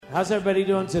How's everybody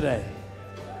doing today?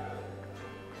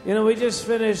 You know, we just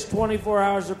finished 24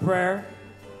 hours of prayer.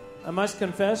 I must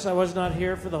confess, I was not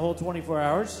here for the whole 24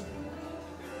 hours.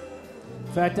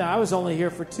 In fact, I was only here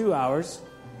for 2 hours,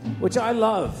 which I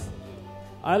love.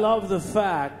 I love the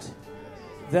fact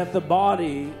that the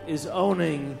body is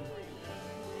owning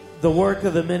the work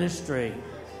of the ministry.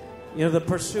 You know, the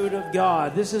pursuit of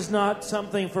God. This is not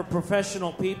something for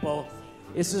professional people.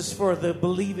 This is for the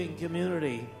believing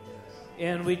community.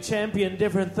 And we champion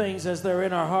different things as they're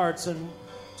in our hearts. And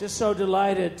just so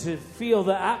delighted to feel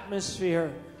the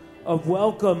atmosphere of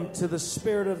welcome to the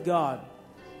Spirit of God.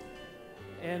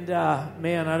 And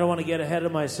man, I don't want to get ahead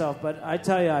of myself, but I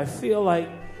tell you, I feel like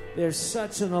there's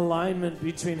such an alignment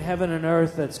between heaven and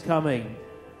earth that's coming.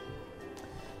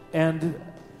 And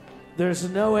there's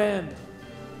no end.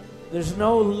 There's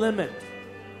no limit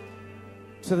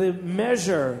to the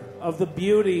measure of the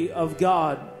beauty of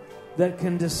God that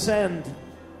can descend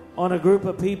on a group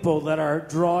of people that are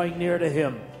drawing near to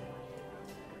Him.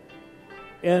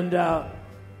 And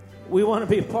we want to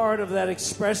be part of that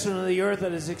expression of the earth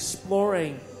that is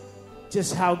exploring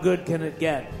just how good can it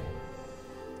get.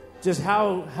 Just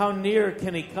how near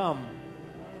can He come.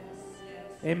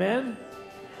 Amen?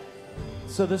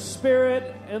 So the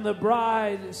Spirit and the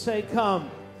bride say, come.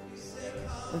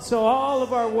 And so all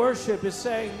of our worship is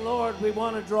saying, Lord, we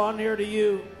want to draw near to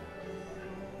You.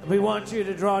 We want You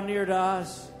to draw near to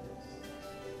us.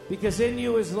 Because in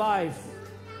You is life.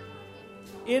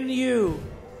 In You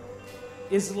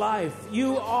is life.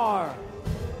 You are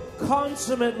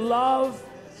consummate love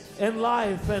and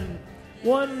life. And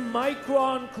 1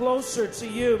 micron closer to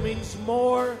You means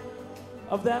more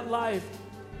of that life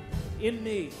in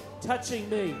me, touching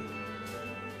me.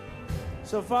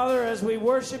 So, Father, as we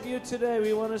worship You today,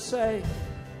 we want to say,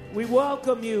 we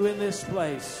welcome You in this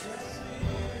place.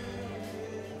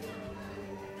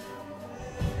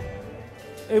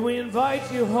 And we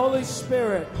invite You, Holy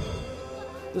Spirit,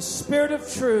 the Spirit of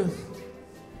truth,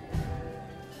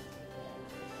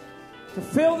 to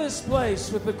fill this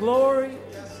place with the glory,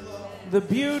 the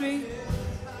beauty,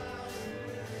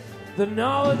 the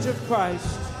knowledge of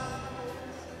Christ.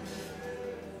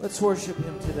 Let's worship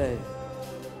Him today.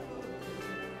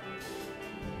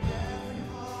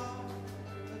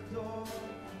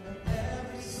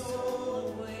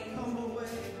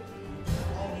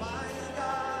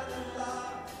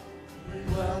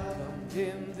 Welcomed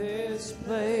in this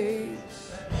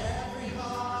place. Every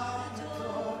heart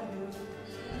adore You,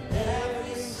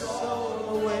 every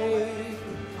soul awake.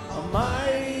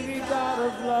 Almighty God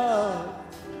of love,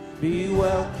 be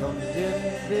welcomed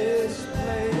in this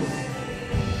place.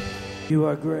 You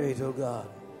are great, O God.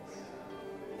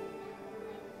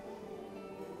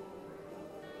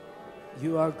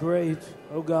 You are great,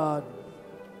 O God.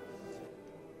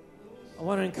 I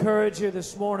want to encourage you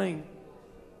this morning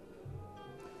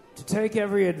to take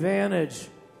every advantage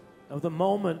of the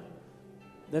moment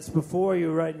that's before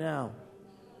you right now.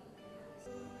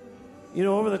 You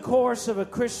know, over the course of a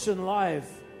Christian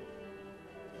life,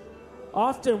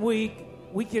 often we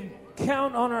can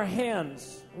count on our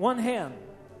hands, one hand,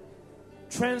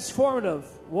 transformative,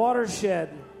 watershed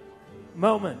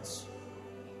moments.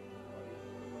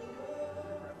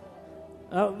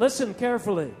 Listen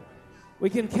carefully.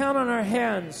 We can count on our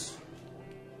hands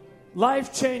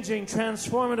life-changing,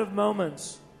 transformative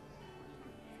moments.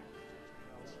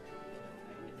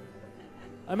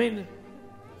 I mean,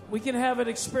 we can have an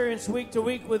experience week to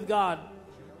week with God,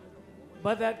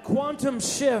 but that quantum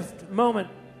shift moment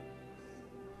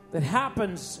that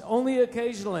happens only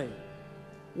occasionally,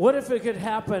 what if it could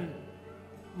happen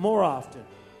more often?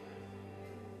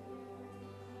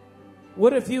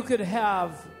 What if you could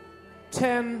have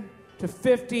 10 to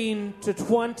 15 to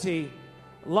 20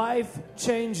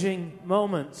 life-changing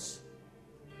moments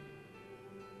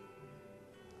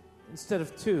instead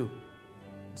of 2,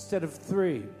 instead of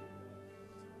 3?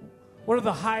 What are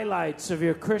the highlights of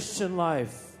your Christian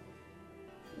life?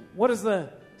 What is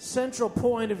the central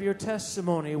point of your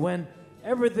testimony when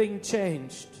everything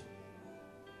changed?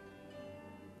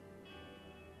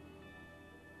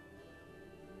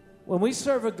 When we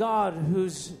serve a God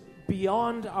who's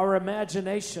beyond our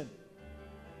imagination,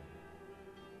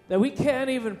 that we can't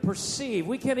even perceive,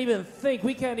 we can't even think,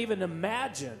 we can't even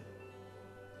imagine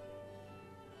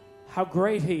how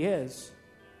great He is.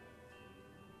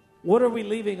 What are we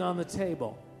leaving on the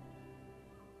table?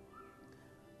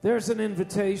 There's an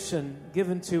invitation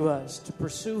given to us to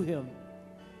pursue Him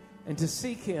and to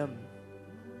seek Him.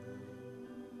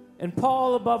 And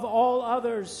Paul, above all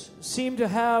others, seemed to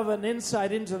have an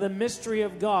insight into the mystery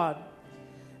of God.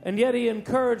 And yet he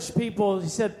encouraged people. He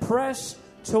said, press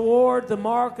toward the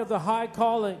mark of the high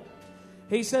calling.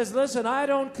 He says, listen, I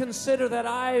don't consider that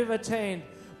I've attained,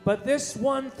 but this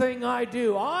one thing I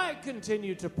do, I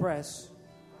continue to press.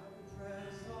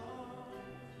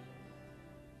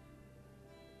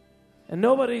 And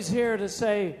nobody's here to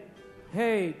say,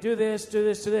 hey, do this, do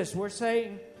this, do this. We're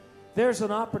saying there's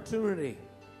an opportunity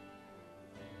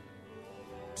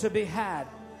to be had,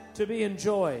 to be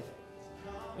enjoyed.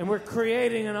 And we're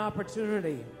creating an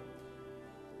opportunity.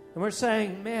 And we're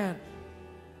saying, man,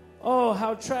 oh,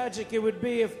 how tragic it would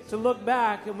be if to look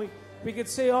back and we could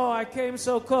see, oh, I came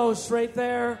so close right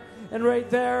there and right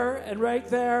there and right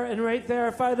there and right there.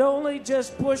 If I'd only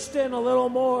just pushed in a little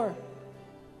more.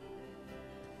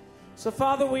 So,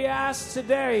 Father, we ask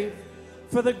today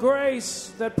for the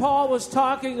grace that Paul was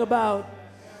talking about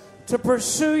to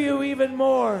pursue you even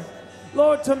more.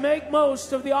 Lord, to make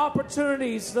most of the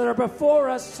opportunities that are before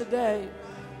us today.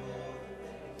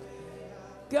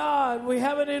 God, we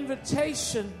have an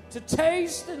invitation to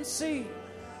taste and see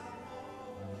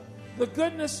the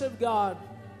goodness of God.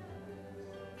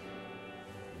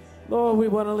 Lord, we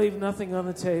want to leave nothing on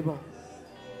the table.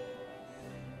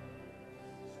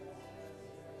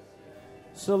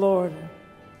 So, Lord,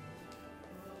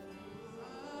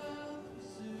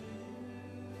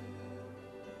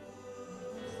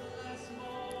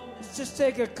 let's just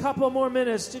take a couple more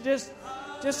minutes to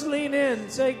just lean in.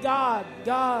 Say, God,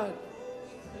 God,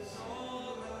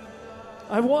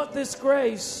 I want this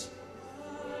grace.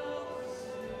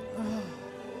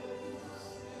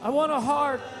 I want a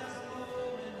heart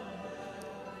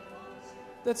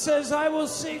that says, I will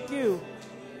seek you.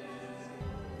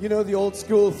 You know the old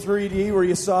school 3D where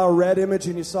you saw a red image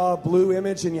and you saw a blue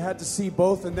image and you had to see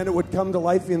both and then it would come to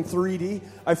life in 3D?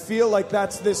 I feel like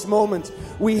that's this moment.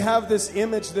 We have this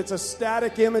image that's a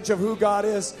static image of who God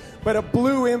is, but a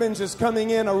blue image is coming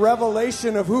in, a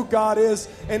revelation of who God is.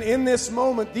 And in this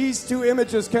moment, these two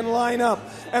images can line up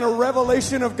and a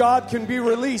revelation of God can be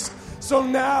released. So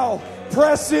now,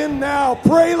 press in now.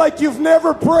 Pray like you've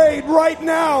never prayed right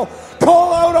now.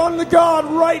 Call out on the God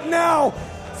right now.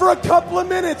 For a couple of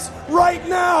minutes, right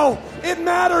now. It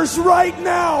matters right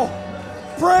now.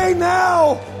 Pray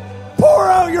now. Pour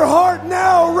out your heart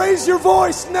now. Raise your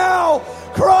voice now.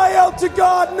 Cry out to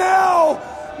God now.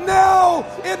 Now.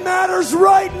 It matters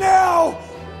right now.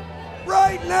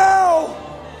 Right now.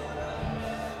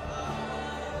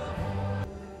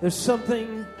 There's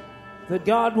something that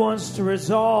God wants to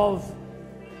resolve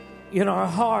in our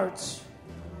hearts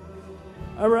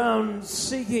around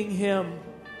seeking Him.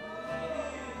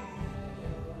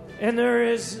 And there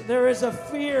is a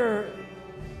fear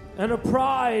and a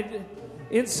pride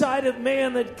inside of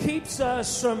man that keeps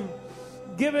us from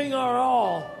giving our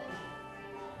all.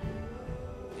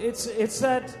 It's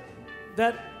that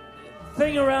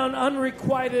thing around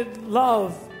unrequited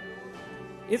love.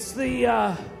 It's the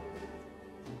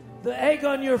egg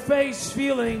on your face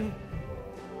feeling,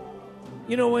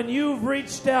 you know, when you've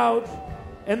reached out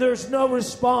and there's no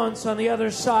response on the other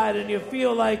side and you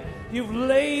feel like you've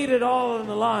laid it all on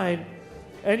the line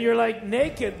and you're like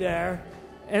naked there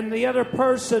and the other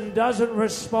person doesn't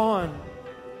respond.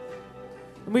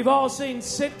 And we've all seen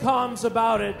sitcoms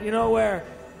about it, you know, where,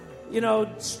 you know,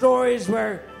 stories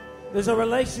where there's a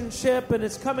relationship and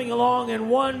it's coming along and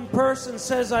one person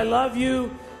says, I love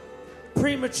you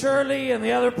prematurely and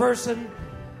the other person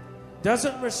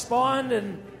doesn't respond,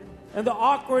 and the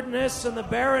awkwardness and the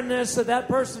barrenness that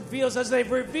person feels as they've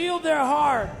revealed their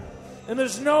heart and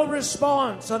there's no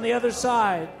response on the other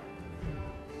side.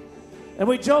 And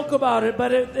we joke about it,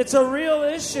 but it's a real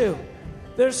issue.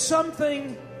 There's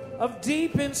something of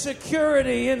deep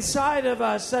insecurity inside of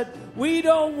us that we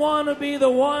don't want to be the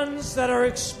ones that are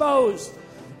exposed.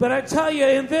 But I tell you,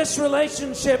 in this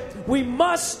relationship, we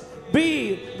must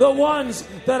be the ones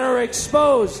that are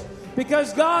exposed,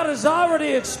 because God has already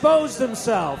exposed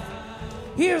Himself.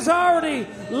 He has already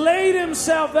laid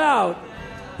Himself out.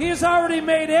 He has already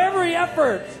made every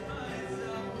effort.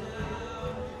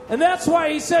 And that's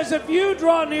why He says, if you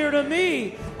draw near to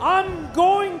me, I'm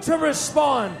going to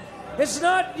respond. It's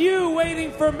not you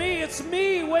waiting for me, it's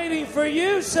me waiting for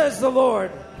you, says the Lord.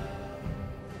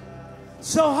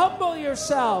 So humble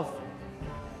yourself.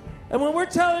 And when we're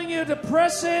telling you to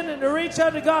press in and to reach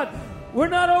out to God, we're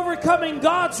not overcoming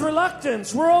God's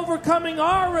reluctance. We're overcoming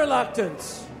our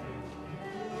reluctance.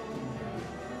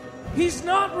 He's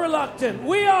not reluctant.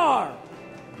 We are.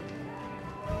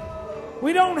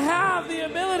 We don't have the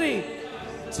ability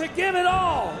to give it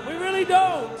all. We really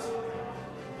don't.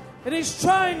 And He's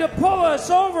trying to pull us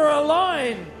over a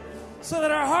line so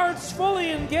that our hearts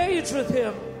fully engage with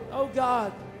Him. Oh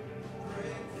God.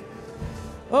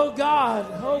 Oh God.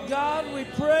 Oh God, we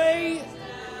pray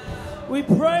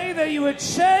that you would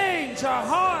change our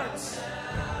hearts.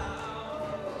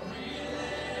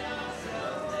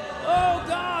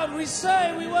 we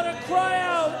say, we want to cry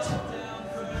out.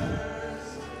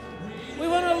 We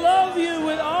want to love you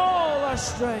with all our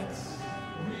strength.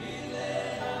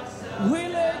 We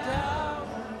lay down.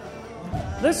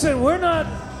 Listen, we're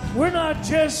not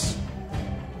just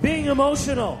being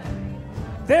emotional.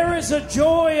 There is a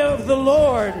joy of the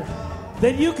Lord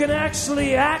that you can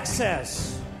actually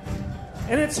access.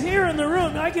 And it's here in the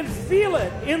room. I can feel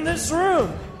it in this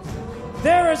room.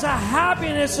 There is a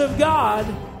happiness of God.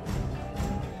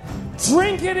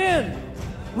 Drink it in.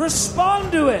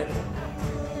 Respond to it.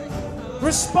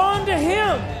 Respond to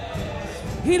Him.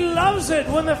 He loves it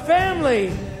when the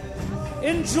family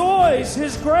enjoys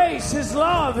His grace, His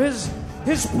love,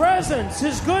 His presence,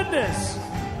 His goodness.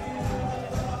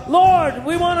 Lord,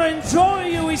 we want to enjoy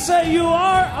you. We say you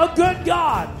are a good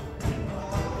God.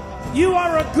 You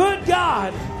are a good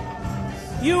God.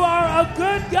 You are a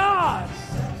good God.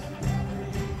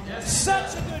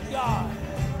 Such a good God.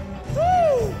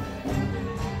 Woo!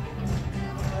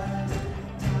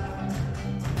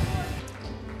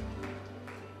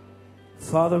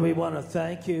 Father, we want to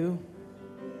thank you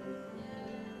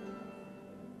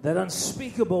that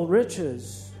unspeakable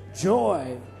riches,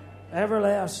 joy,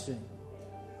 everlasting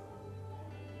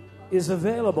is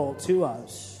available to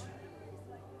us.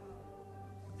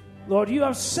 Lord, you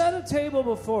have set a table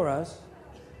before us,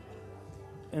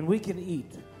 and we can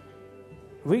eat.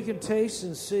 We can taste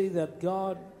and see that,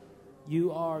 God,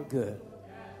 you are good.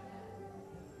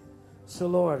 So,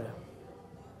 Lord,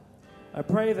 I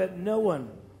pray that no one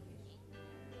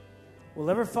will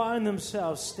ever find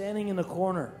themselves standing in a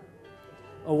corner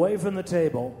away from the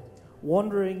table,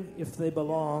 wondering if they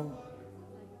belong,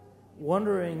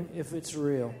 wondering if it's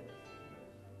real.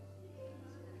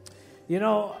 You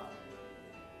know,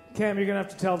 Cam, you're going to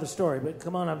have to tell the story, but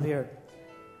come on up here.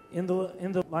 In the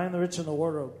Lion, the Witch, and the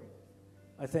Wardrobe,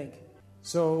 I think.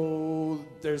 So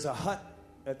there's a hut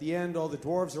at the end. All the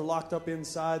dwarves are locked up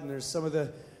inside, and there's some of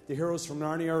the heroes from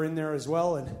Narnia are in there as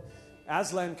well. And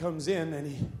Aslan comes in,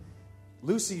 and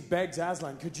Lucy begs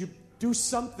Aslan, could you do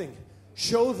something?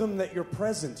 Show them that you're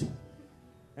present.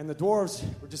 And the dwarves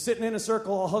were just sitting in a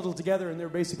circle, all huddled together, and they're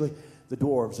basically, the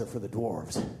dwarves are for the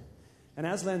dwarves. And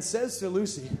Aslan says to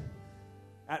Lucy,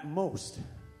 at most,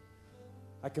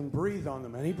 I can breathe on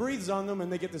them. And he breathes on them,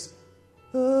 and they get this,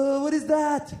 what is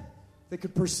that? They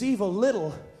could perceive a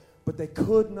little, but they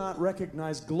could not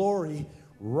recognize glory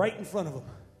right in front of them.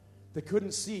 They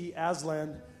couldn't see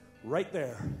Aslan right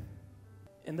there.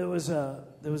 And there was a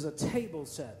table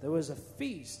set. There was a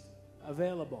feast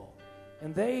available.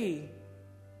 And they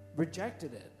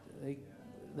rejected it.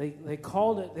 They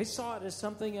called it, they saw it as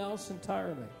something else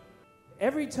entirely.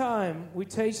 Every time we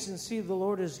taste and see the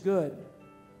Lord is good,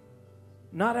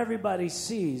 not everybody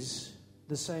sees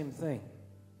the same thing.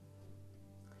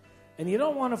 And you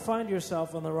don't want to find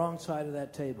yourself on the wrong side of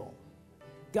that table.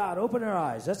 God, open our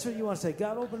eyes. That's what you want to say.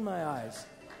 God, open my eyes.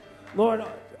 Lord,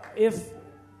 if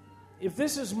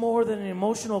this is more than an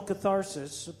emotional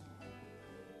catharsis,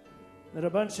 that a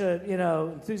bunch of,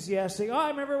 enthusiastic, I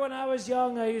remember when I was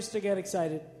young, I used to get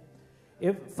excited.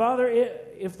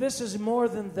 If this is more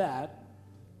than that,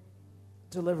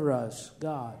 deliver us,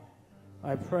 God.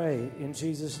 I pray in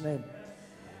Jesus' name.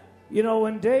 You know,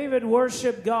 when David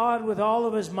worshiped God with all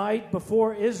of his might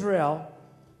before Israel,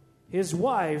 his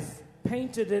wife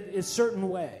painted it a certain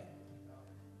way.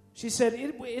 She said,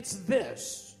 it's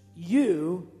this.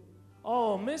 You,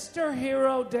 Mr.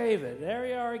 Hero David, there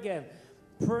you are again,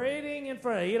 parading in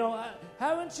front of you.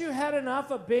 Haven't you had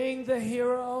enough of being the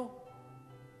hero?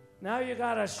 Now you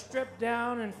got to strip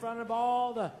down in front of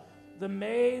all the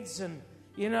maids and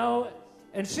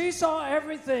she saw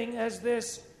everything as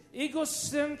this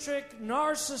egocentric,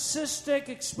 narcissistic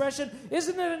expression.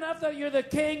 Isn't it enough that you're the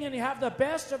king and you have the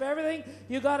best of everything?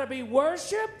 You got to be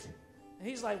worshipped? And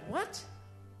he's like, what?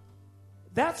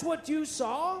 That's what you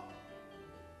saw?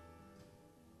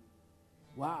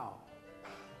 Wow.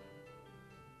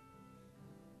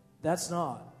 That's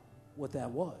not what that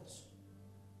was.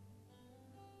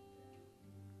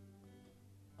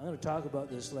 I'm going to talk about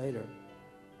this later.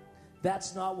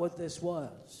 That's not what this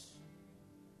was.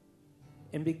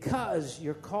 And because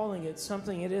you're calling it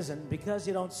something it isn't, because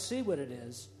you don't see what it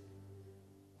is,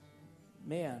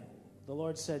 man, the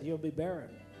Lord said, you'll be barren.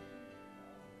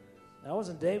 That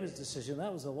wasn't David's decision.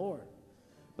 That was the Lord.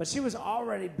 But she was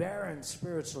already barren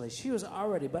spiritually.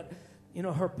 But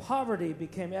her poverty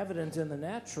became evident in the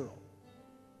natural.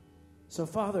 So,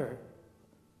 Father,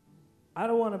 I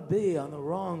don't want to be on the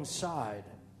wrong side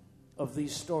of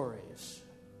these stories.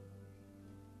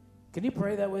 Can you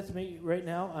pray that with me right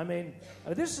now? I mean,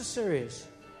 this is serious.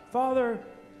 Father,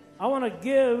 I want to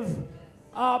give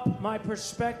up my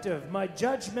perspective, my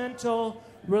judgmental,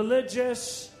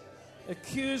 religious,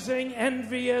 accusing,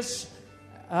 envious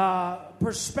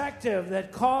perspective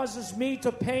that causes me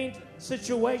to paint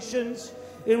situations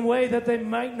in a way that they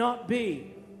might not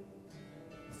be.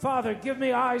 Father, give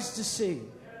me eyes to see.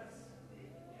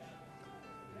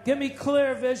 Give me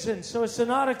clear vision so as to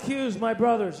not accuse my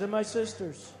brothers and my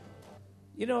sisters.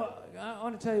 You know, I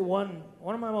want to tell you one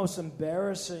of my most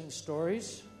embarrassing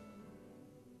stories.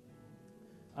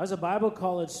 I was a Bible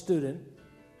college student,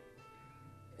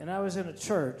 and I was in a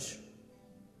church,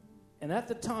 and at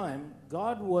the time,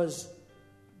 God was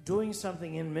doing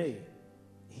something in me.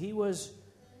 He was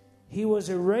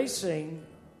erasing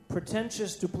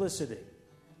pretentious duplicity.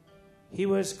 He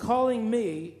was calling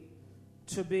me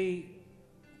to be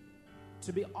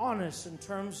honest in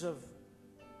terms of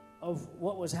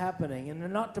what was happening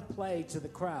and not to play to the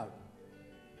crowd.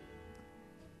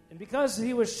 And because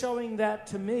he was showing that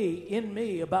to me, in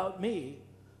me, about me,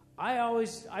 I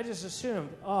just assumed,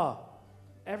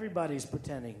 everybody's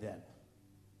pretending then.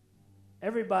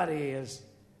 Everybody is,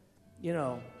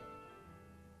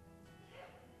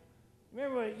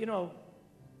 remember,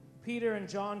 Peter and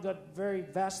John got very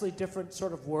vastly different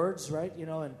sort of words, right?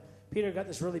 And Peter got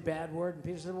this really bad word, and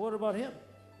Peter said, well, what about him?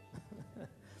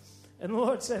 And the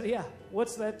Lord said, yeah,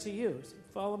 what's that to you? He said,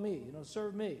 follow me,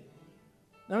 serve me.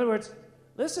 In other words,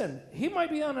 listen, he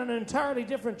might be on an entirely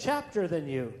different chapter than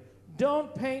you.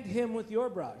 Don't paint him with your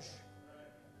brush.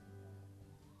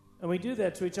 And we do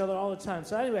that to each other all the time.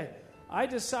 So anyway, I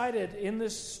decided in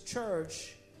this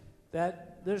church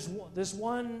that there's this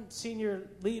one senior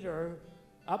leader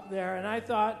up there, and I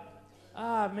thought,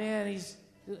 man, he's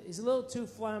a little too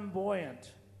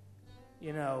flamboyant,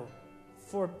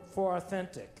 for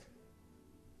authentic.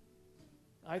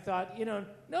 I thought,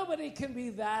 nobody can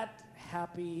be that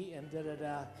happy and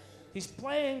da-da-da. He's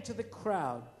playing to the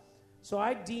crowd. So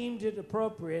I deemed it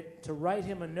appropriate to write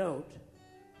him a note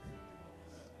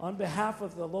on behalf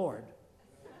of the Lord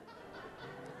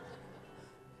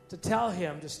to tell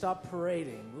him to stop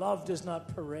parading. Love does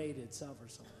not parade itself or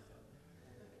something like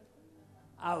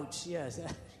that. Ouch, yes.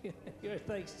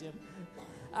 Thanks, Jim.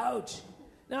 Ouch.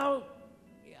 Now,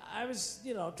 I was,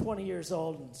 20 years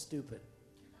old and stupid.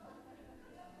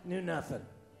 Knew nothing.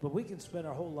 But we can spend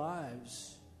our whole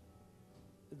lives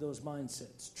with those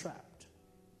mindsets, trapped.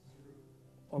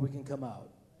 Or we can come out.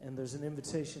 And there's an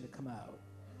invitation to come out.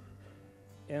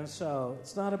 And so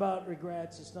it's not about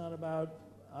regrets. It's not about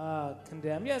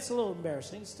condemn. Yeah, it's a little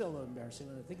embarrassing. It's still a little embarrassing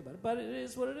when I think about it. But it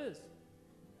is what it is.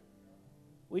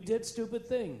 We did stupid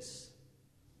things.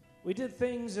 We did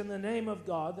things in the name of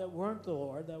God that weren't the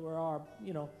Lord, that were our,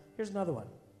 Here's another one.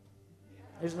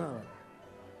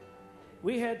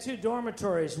 We had 2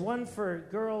 dormitories, one for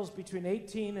girls between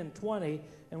 18 and 20,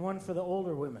 and one for the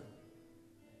older women.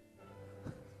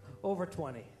 Over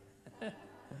 20.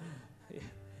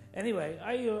 Anyway,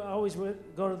 I always would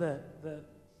go to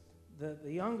the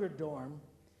younger dorm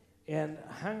and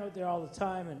hang out there all the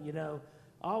time, and,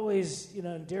 always,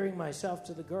 endearing myself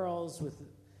to the girls with,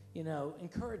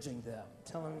 encouraging them,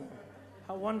 telling them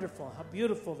how wonderful, how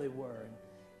beautiful they were,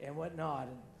 and whatnot.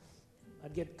 And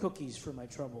I'd get cookies for my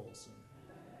troubles.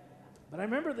 But I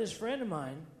remember this friend of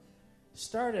mine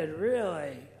started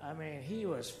really, he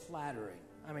was flattering.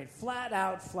 Flat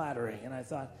out flattering. And I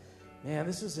thought, man,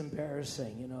 this is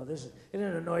embarrassing. It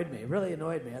annoyed me. It really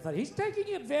annoyed me. I thought, he's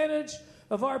taking advantage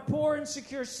of our poor,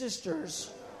 insecure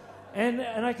sisters. And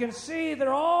I can see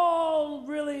they're all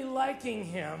really liking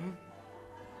him.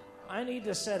 I need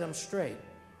to set him straight.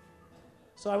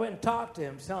 So I went and talked to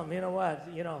him, tell him, you know what,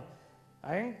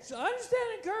 I understand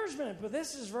encouragement, but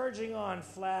this is verging on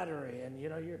flattery, and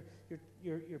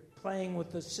you're playing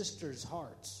with the sisters'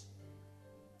 hearts.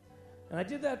 And I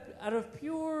did that out of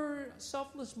pure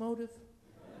selfless motive.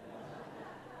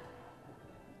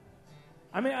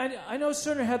 I no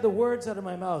sooner had the words out of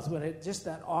my mouth when just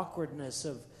that awkwardness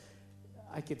of,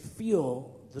 I could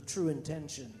feel the true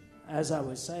intention as I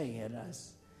was saying it.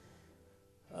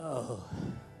 How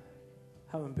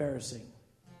embarrassing.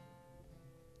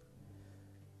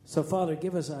 So, Father,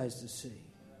 give us eyes to see.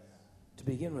 To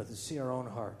begin with, to see our own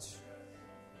hearts.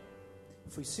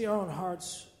 If we see our own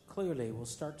hearts clearly, we'll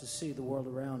start to see the world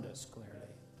around us clearly.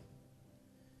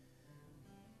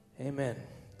 Amen.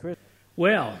 Chris?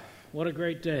 Well, what a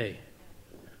great day.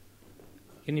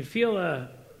 Can you feel the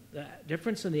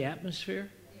difference in the atmosphere?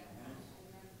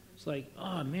 It's like,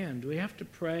 oh man, do we have to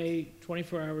pray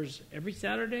 24 hours every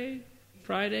Saturday,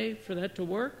 Friday for that to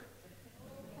work?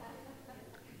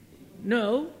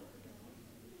 No,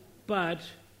 but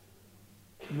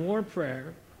more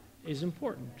prayer is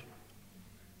important.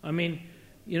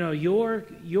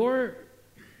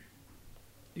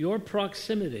 Your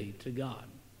proximity to God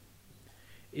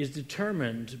is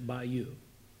determined by you.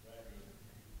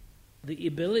 The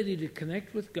ability to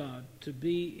connect with God, to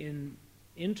be in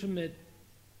intimate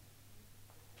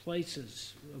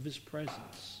places of His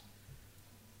presence,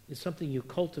 is something you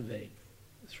cultivate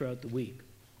throughout the week.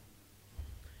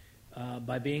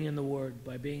 By being in the Word,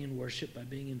 by being in worship, by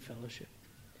being in fellowship.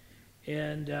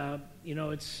 And,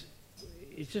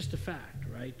 it's just a fact,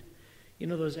 right? You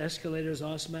know those escalators,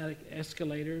 automatic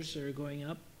escalators are going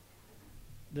up?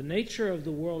 The nature of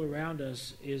the world around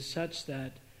us is such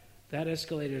that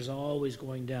escalator is always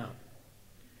going down.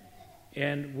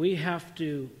 And we have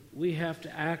to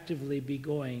actively be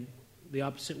going the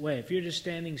opposite way. If you're just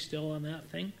standing still on that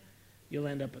thing, you'll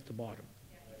end up at the bottom.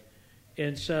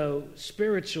 And so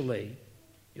spiritually,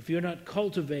 if you're not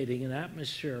cultivating an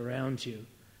atmosphere around you,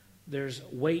 there's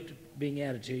weight being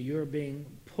added to you. You're being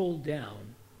pulled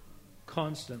down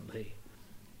constantly.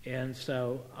 And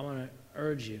so I want to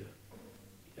urge you,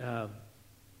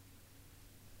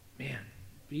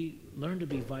 learn to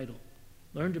be vital.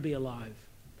 Learn to be alive.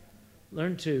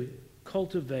 Learn to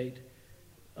cultivate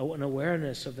an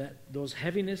awareness of those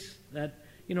heaviness,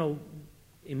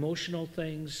 emotional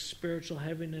things, spiritual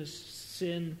heaviness,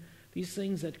 sin, these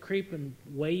things that creep and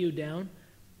weigh you down.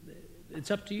 It's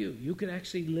up to you. You can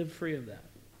actually live free of that.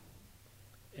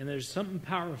 And there's something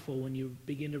powerful when you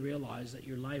begin to realize that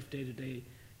your life day to day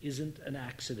isn't an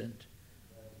accident,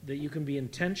 that you can be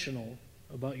intentional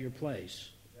about your place,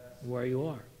 where you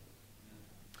are.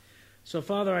 So,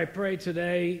 Father, I pray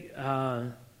today,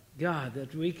 God,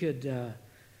 that we could,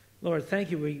 Lord, thank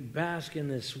you, we bask in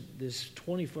this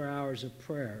 24 hours of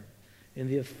prayer and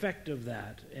the effect of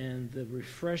that and the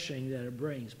refreshing that it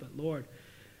brings. But, Lord,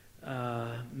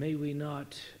 may we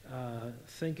not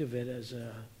think of it as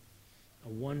a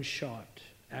one-shot,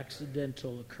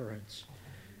 accidental occurrence.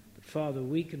 But, Father,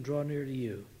 we can draw near to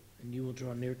you, and you will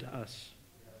draw near to us.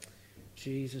 In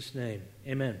Jesus' name,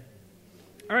 amen.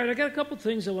 All right, I got a couple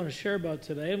things I want to share about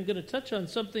today. I'm going to touch on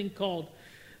something called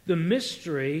the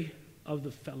mystery of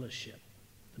the fellowship.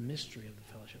 The mystery of the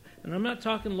fellowship. And I'm not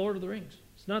talking Lord of the Rings.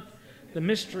 It's not the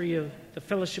mystery of the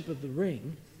fellowship of the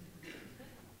ring.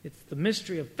 It's the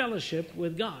mystery of fellowship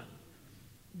with God.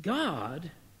 God,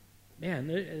 man,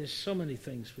 there's so many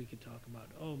things we could talk about.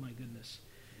 Oh, my goodness.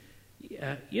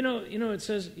 It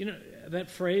says,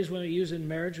 that phrase when we use in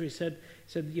marriage, we said,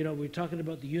 we're talking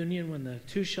about the union when the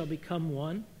two shall become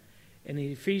one. And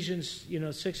in Ephesians,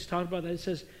 6 talked about that. It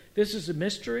says, this is a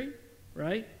mystery,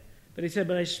 right? But he said,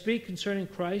 but I speak concerning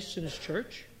Christ and his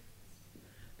church,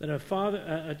 that a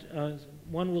father,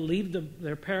 one will leave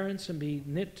their parents and be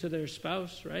knit to their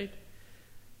spouse, right?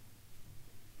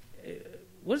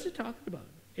 What is it talking about?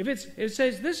 If it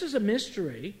says this is a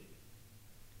mystery,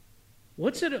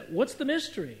 what's the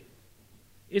mystery?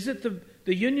 Is it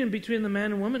the union between the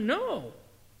man and woman? No.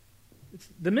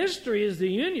 The mystery is the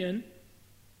union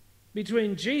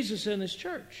between Jesus and his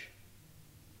church.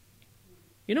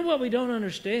 You know what we don't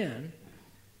understand?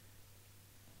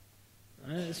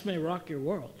 This may rock your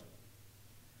world.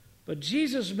 But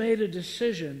Jesus made a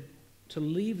decision to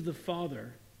leave the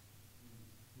Father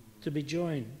to be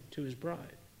joined to his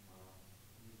bride.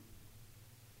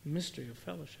 Mystery of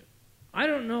fellowship. I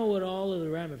don't know what all of the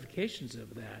ramifications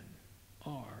of that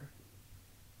are,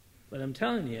 but I'm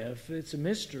telling you, if it's a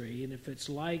mystery and if it's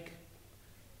like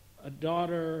a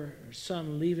daughter or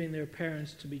son leaving their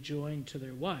parents to be joined to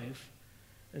their wife,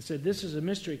 and said this is a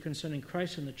mystery concerning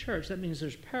Christ and the church, that means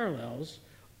there's parallels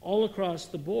all across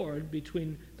the board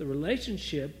between the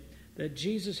relationship that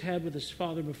Jesus had with his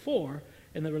Father before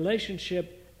and the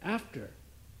relationship after.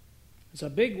 It's a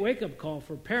big wake-up call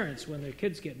for parents when their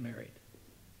kids get married.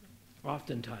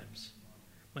 Oftentimes.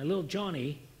 My little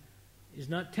Johnny is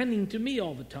not tending to me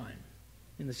all the time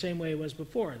in the same way it was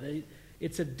before.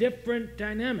 It's a different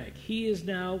dynamic. He is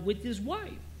now with his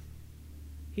wife.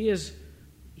 He is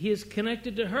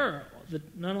connected to her,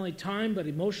 not only time, but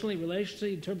emotionally,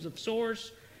 relationally, in terms of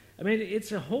source. I mean,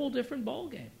 it's a whole different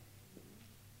ballgame.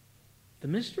 The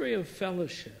mystery of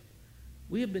fellowship.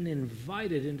 We have been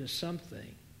invited into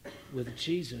something with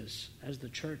Jesus as the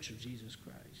church of Jesus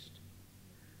Christ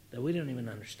that we don't even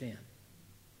understand.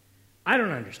 I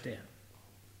don't understand.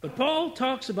 But Paul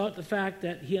talks about the fact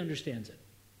that he understands it.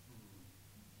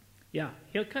 Yeah,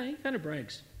 he kind of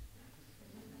brags.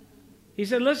 He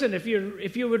said, listen, if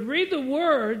you would read the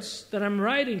words that I'm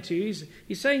writing to you,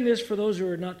 he's saying this for those who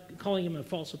are not calling him a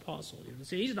false apostle. You can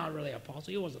see he's not really an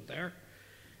apostle. He wasn't there.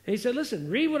 And he said, listen,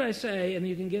 read what I say, and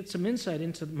you can get some insight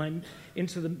or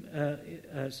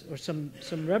some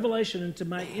revelation into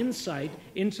my insight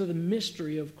into the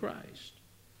mystery of Christ.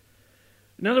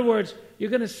 In other words, you're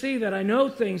going to see that I know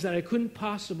things that I couldn't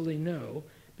possibly know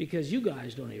because you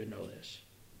guys don't even know this.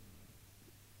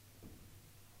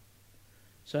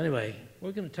 So anyway,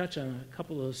 we're going to touch on a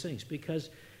couple of those things because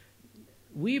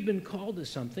we've been called to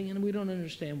something and we don't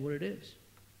understand what it is.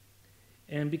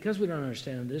 And because we don't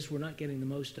understand this, we're not getting the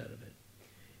most out of it.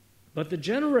 But the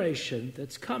generation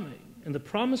that's coming, and the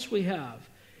promise we have,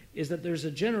 is that there's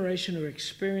a generation who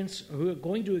are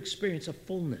going to experience a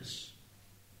fullness.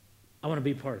 I want to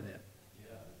be part of that.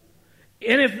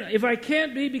 Yeah. And if I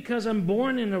can't be because I'm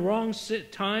born in the wrong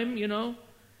time,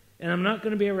 and I'm not going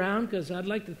to be around because I'd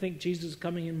like to think Jesus is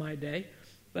coming in my day,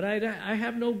 but I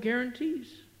have no guarantees.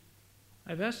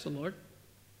 I've asked the Lord.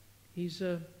 He's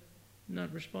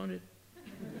not responded.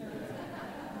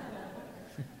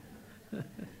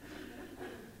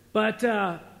 But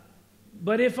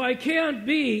if I can't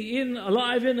be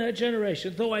alive in that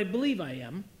generation, though I believe I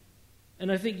am,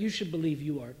 and I think you should believe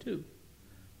you are too,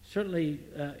 certainly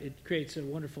it creates a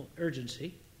wonderful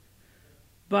urgency.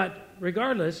 But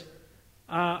regardless,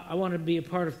 I want to be a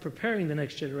part of preparing the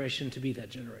next generation to be that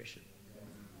generation.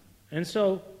 And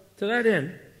so, to that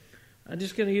end, I'm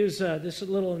just going to use this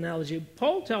little analogy.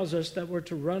 Paul tells us that we're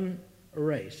to run a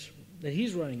race, that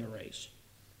he's running a race.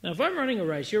 Now, if I'm running a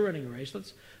race, you're running a race.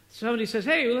 Somebody says,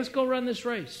 hey, let's go run this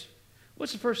race.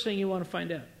 What's the first thing you want to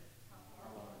find out?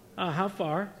 How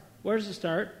far? Where does it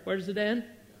start? Where does it end?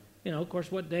 Of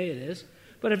course, what day it is.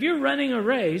 But if you're running a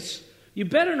race, you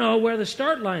better know where the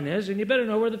start line is, and you better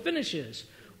know where the finish is,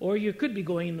 or you could be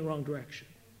going in the wrong direction.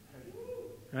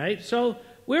 Right? So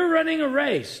we're running a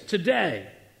race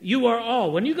today. You are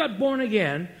all. When you got born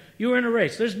again, you were in a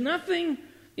race. There's nothing,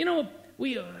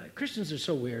 we Christians are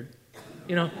so weird.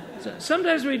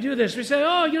 Sometimes we do this. We say,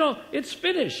 it's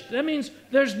finished. That means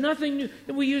there's nothing new.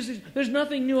 There's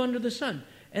nothing new under the sun.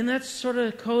 And that's sort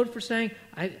of code for saying,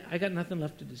 I got nothing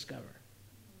left to discover.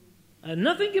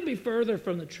 Nothing can be further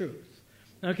from the truth.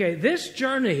 Okay, this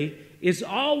journey is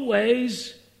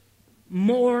always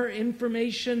more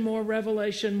information, more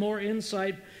revelation, more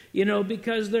insight,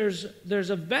 because there's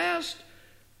a vast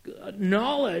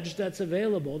knowledge that's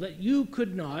available that you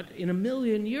could not in a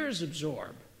million years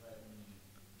absorb.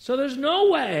 So there's no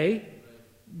way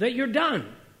that you're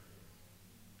done.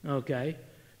 Okay?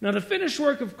 Now the finished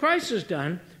work of Christ is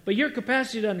done, but your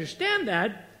capacity to understand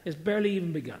that is barely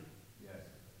even begun.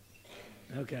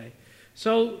 Okay?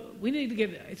 So we need to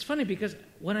it's funny because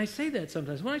when I say that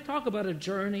sometimes, when I talk about a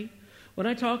journey, when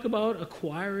I talk about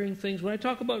acquiring things, when I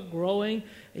talk about growing,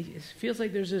 it feels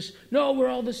like there's this, no, we're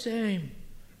all the same.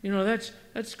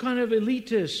 That's kind of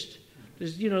elitist.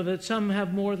 There's, that some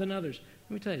have more than others.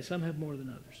 Let me tell you, some have more than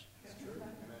others.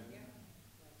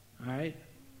 All right?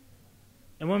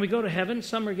 And when we go to heaven,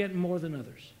 some are getting more than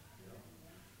others.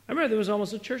 I remember there was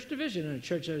almost a church division in a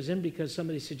church I was in because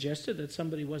somebody suggested that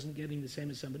somebody wasn't getting the same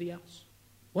as somebody else.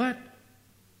 What?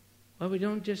 Well, we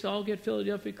don't just all get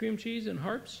Philadelphia cream cheese and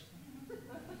harps?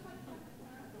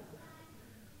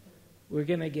 We're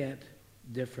going to get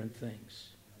different things.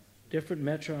 Different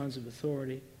metrons of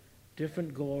authority,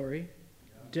 different glory,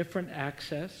 different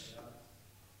access.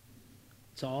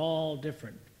 It's all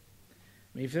different.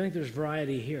 I mean, if you think there's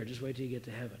variety here, just wait till you get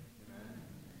to heaven.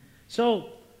 So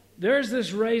there's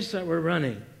this race that we're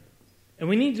running, and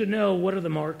we need to know what are the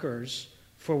markers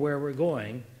for where we're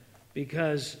going,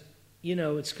 because,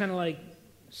 it's kind of like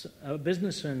a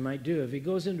businessman might do. If he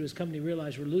goes into his company,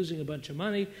 realize we're losing a bunch of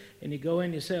money, and you go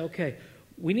in, you say, okay,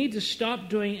 we need to stop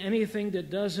doing anything that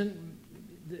doesn't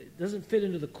fit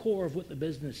into the core of what the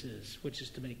business is, which is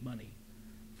to make money.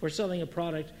 If we're selling a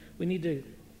product, we need to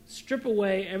strip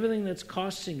away everything that's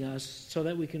costing us so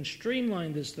that we can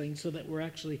streamline this thing so that we're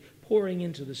actually pouring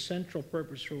into the central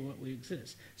purpose for what we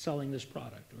exist, selling this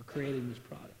product or creating this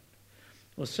product.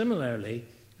 Well, similarly,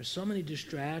 there's so many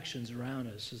distractions around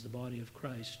us as the body of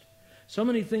Christ. So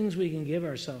many things we can give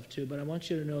ourselves to, but I want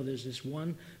you to know there's this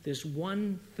one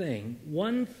thing.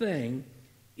 One thing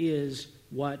is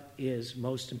what is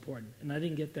most important. And I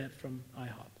didn't get that from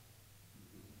IHOP.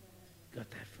 Got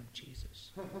that from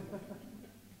Jesus.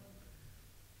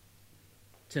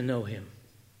 To know him.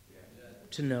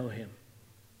 To know him.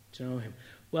 To know him.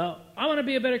 Well, I want to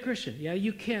be a better Christian. Yeah,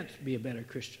 you can't be a better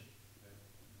Christian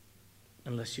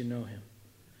unless you know him.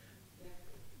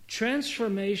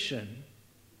 Transformation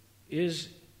is,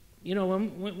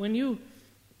 when you,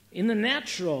 in the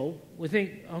natural, we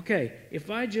think, okay,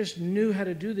 if I just knew how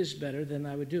to do this better, then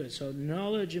I would do it. So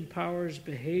knowledge empowers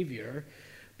behavior.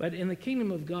 But in the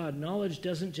kingdom of God, knowledge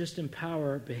doesn't just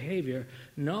empower behavior.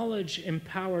 Knowledge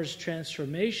empowers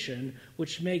transformation,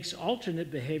 which makes alternate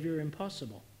behavior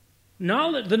impossible.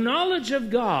 The knowledge of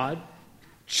God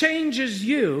changes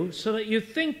you so that you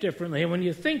think differently. And when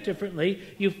you think differently,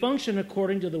 you function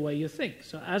according to the way you think.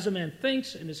 So as a man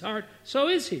thinks in his heart, so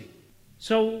is he.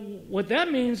 So what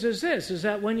that means is this, is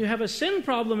that when you have a sin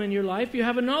problem in your life, you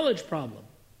have a knowledge problem.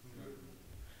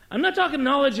 I'm not talking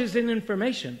knowledge as in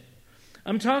information.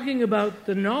 I'm talking about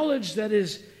the knowledge that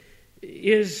is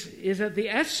at the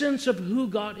essence of who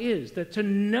God is, that to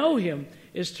know Him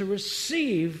is to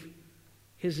receive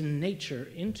His nature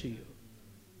into you.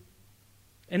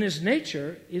 And His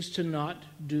nature is to not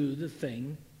do the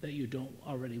thing that you don't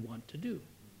already want to do.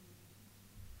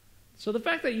 So the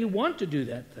fact that you want to do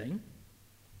that thing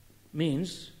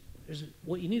means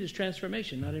what you need is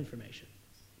transformation, not information.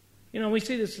 We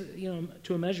see this,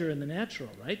 to a measure in the natural,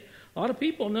 right? A lot of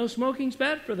people know smoking's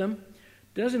bad for them.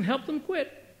 Doesn't help them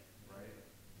quit.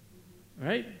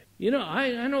 Right?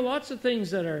 I know lots of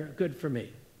things that are good for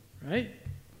me, right?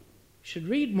 You should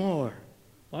read more,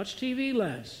 watch TV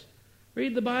less,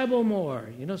 read the Bible more,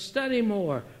 study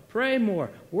more, pray more,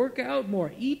 work out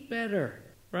more, eat better,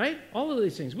 right? All of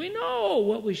these things. We know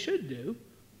what we should do.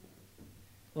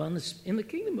 Well, in the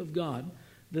kingdom of God,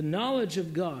 the knowledge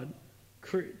of God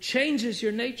changes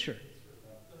your nature.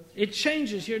 It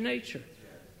changes your nature.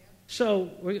 So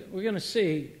we're going to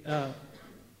see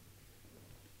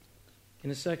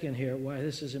in a second here why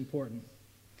this is important.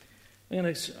 I'm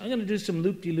going to do some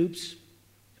loop-de-loops,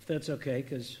 if that's okay,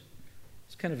 because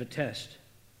it's kind of a test.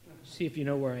 See if you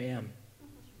know where I am.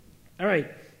 All right,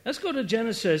 let's go to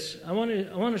Genesis. I want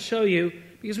to show you,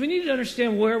 because we need to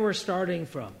understand where we're starting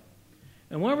from.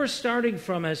 And where we're starting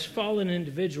from as fallen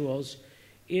individuals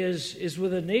is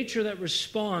with a nature that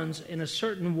responds in a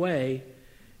certain way,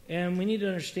 and we need to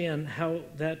understand how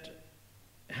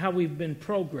we've been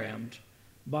programmed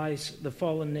by the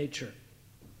fallen nature.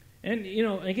 And,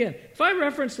 again, if I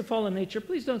reference the fallen nature,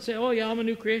 please don't say, oh, yeah, I'm a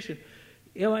new creation.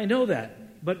 I know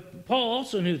that. But Paul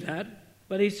also knew that.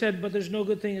 But he said, but there's no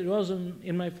good thing that dwells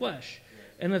in my flesh.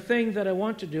 And the thing that I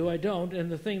want to do, I don't. And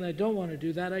the thing that I don't want to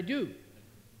do, that I do.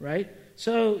 Right?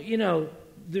 So,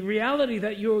 the reality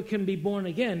that you can be born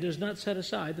again does not set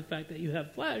aside the fact that you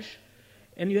have flesh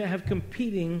and you have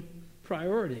competing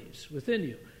priorities within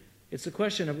you. It's a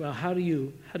question of, well, how do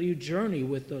you journey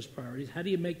with those priorities? How do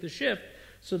you make the shift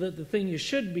so that the thing you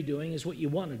should be doing is what you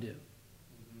want to do,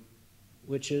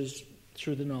 which is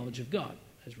through the knowledge of God,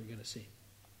 as we're going to see.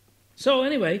 So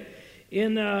anyway,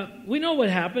 we know what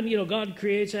happened. God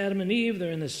creates Adam and Eve.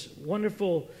 They're in this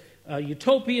wonderful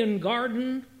utopian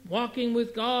garden, walking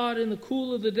with God in the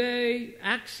cool of the day,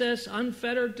 access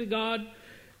unfettered to God,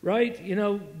 right?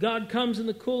 God comes in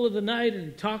the cool of the night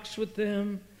and talks with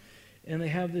them, and they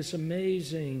have this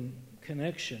amazing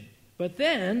connection. But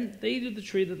then they eat of the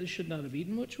tree that they should not have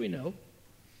eaten, which we know.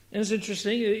 And it's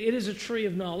interesting, it is a tree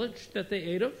of knowledge that they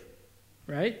ate of,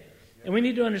 right? And we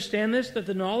need to understand this, that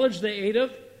the knowledge they ate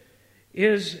of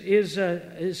is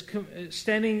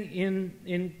standing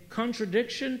in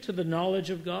contradiction to the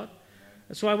knowledge of God.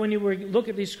 That's why when you look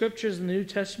at these scriptures in the New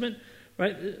Testament,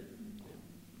 right?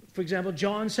 For example,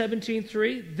 John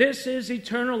 17:3, this is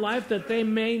eternal life, that they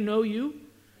may know you.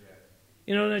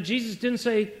 Now Jesus didn't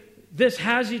say, this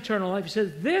has eternal life. He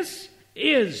says, this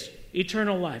is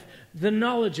eternal life, the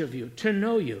knowledge of you, to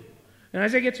know you. And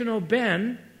as I get to know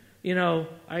Ben,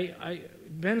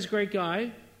 Ben's a great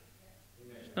guy.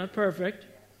 He's not perfect.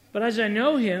 But as I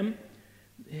know him,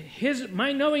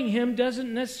 my knowing him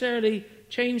doesn't necessarily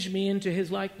change me into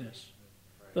his likeness,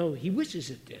 though he wishes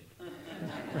it did.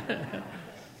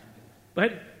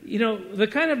 But, the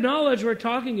kind of knowledge we're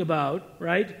talking about,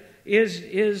 right,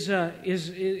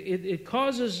 it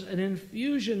causes an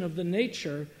infusion of the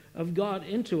nature of God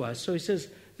into us. So he says,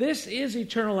 this is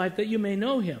eternal life, that you may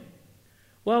know him.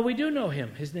 Well, we do know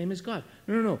him. His name is God.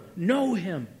 No. Know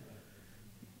him.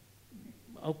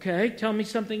 Okay, tell me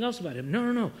something else about him.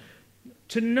 No.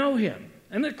 To know him.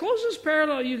 And the closest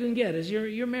parallel you can get is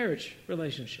your marriage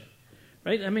relationship.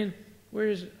 Right? I mean,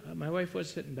 where's my wife was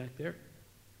sitting back there.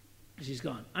 She's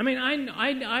gone. I mean,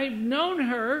 I've known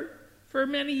her for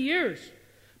many years,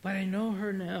 but I know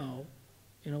her now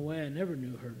in a way I never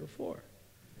knew her before.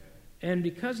 And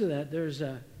because of that, there's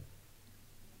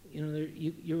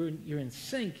you're in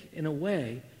sync in a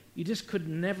way you just could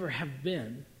never have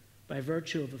been by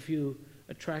virtue of a few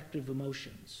attractive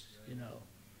emotions.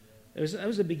 That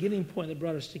was the beginning point that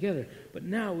brought us together. But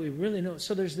now we really know.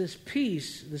 So there's this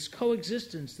peace, this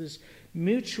coexistence, this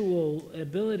mutual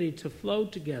ability to flow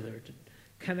together, to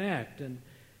connect, and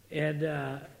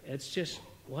it's just,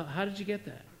 well, how did you get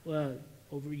that? Well,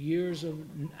 over years of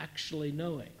actually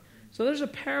knowing. So there's a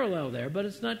parallel there, but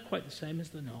it's not quite the same as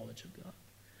the knowledge of God.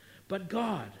 But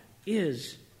God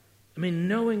is,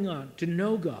 knowing God, to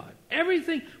know God.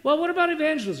 Everything. Well, what about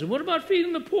evangelism? What about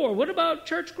feeding the poor? What about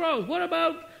church growth? What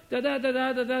about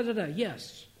da-da-da-da-da-da-da-da?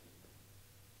 Yes.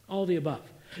 All the above.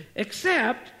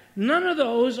 Except none of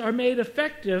those are made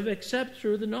effective except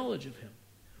through the knowledge of Him.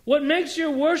 What makes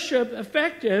your worship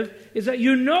effective is that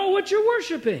you know what you're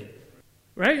worshiping.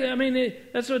 Right? I mean,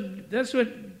 that's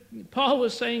what Paul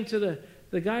was saying to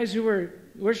the guys who were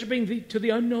worshiping to the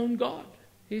unknown God.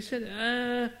 He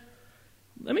said,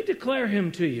 let me declare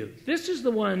Him to you. This is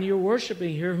the one you're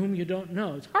worshiping here whom you don't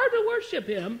know. It's hard to worship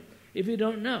Him if you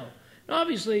don't know. And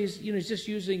obviously, he's just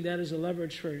using that as a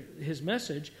leverage for his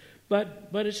message. But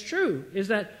it's true, is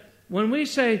that when we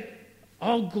say,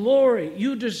 all glory,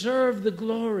 you deserve the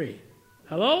glory.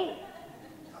 Hello?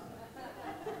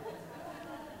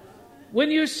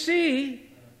 When you say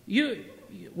you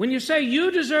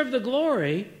deserve the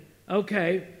glory,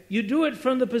 okay, you do it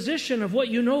from the position of what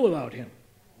you know about Him.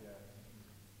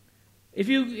 If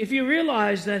you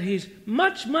realize that He's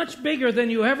much, much bigger than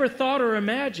you ever thought or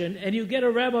imagined, and you get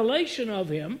a revelation of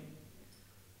Him,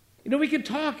 we can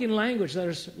talk in language that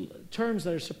are terms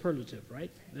that are superlative,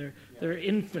 right? They're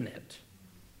infinite.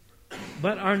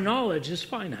 But our knowledge is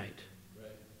finite.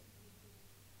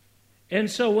 And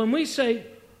so when we say,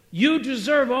 you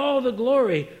deserve all the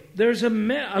glory, there's a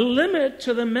limit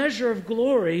to the measure of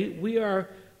glory we are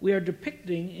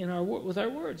depicting with our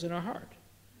words in our heart.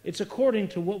 It's according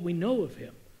to what we know of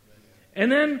Him.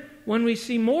 And then when we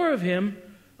see more of Him,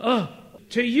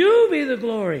 to you be the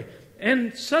glory.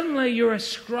 And suddenly you're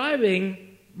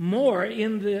ascribing more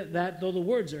in that, though the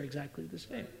words are exactly the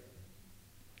same.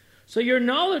 So your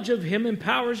knowledge of Him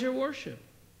empowers your worship.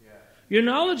 Your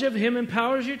knowledge of Him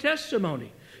empowers your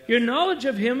testimony. Your knowledge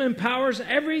of Him empowers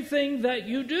everything that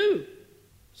you do.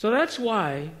 So that's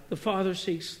why the Father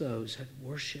seeks those that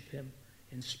worship Him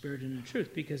in spirit and in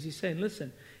truth. Because He's saying,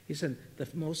 listen, the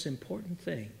most important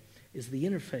thing is the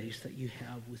interface that you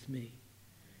have with me.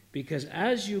 Because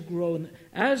as you grow,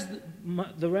 as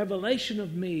the revelation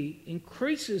of me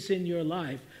increases in your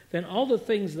life, then all the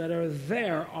things that are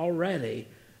there already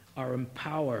are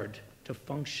empowered to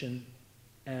function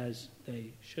as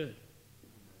they should.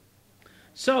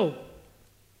 So,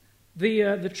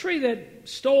 the tree that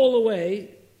stole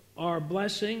away our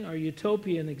blessing, our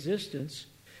utopian existence,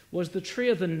 was the tree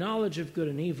of the knowledge of good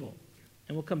and evil.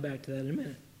 And we'll come back to that in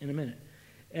a minute.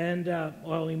 And,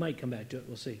 we might come back to it,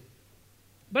 we'll see.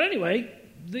 But anyway,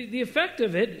 the effect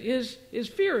of it is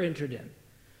fear entered in.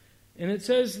 And it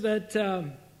says that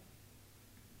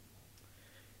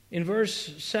in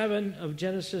verse 7 of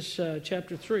Genesis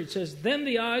chapter 3, it says, then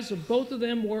the eyes of both of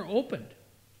them were opened.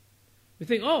 We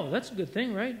think, that's a good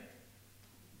thing, right?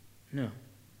 No.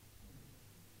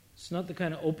 It's not the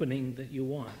kind of opening that you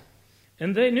want.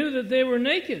 And they knew that they were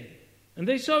naked. And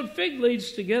they sewed fig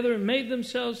leaves together and made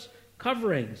themselves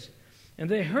coverings. And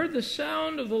they heard the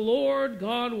sound of the Lord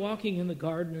God walking in the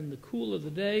garden in the cool of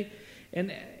the day.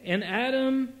 And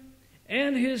Adam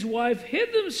and his wife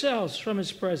hid themselves from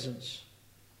His presence,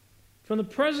 from the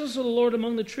presence of the Lord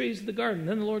among the trees of the garden.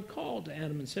 Then the Lord called to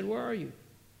Adam and said, where are you?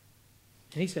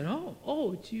 And he said,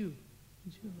 it's you.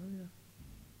 It's you. Oh,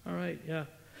 yeah. All right, yeah.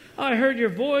 I heard your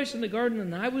voice in the garden,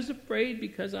 and I was afraid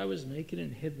because I was naked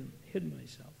and hid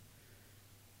myself.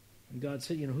 And God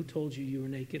said, who told you you were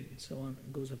naked? And so on.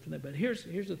 It goes up from there. But here's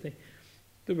the thing.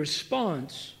 The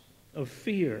response of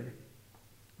fear,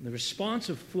 the response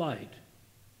of flight,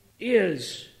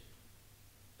 is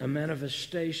a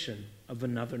manifestation of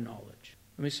another knowledge.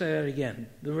 Let me say that again.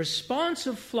 The response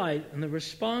of flight and the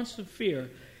response of fear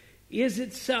is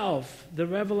itself the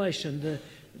revelation,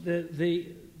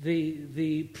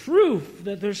 the proof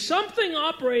that there's something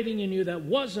operating in you that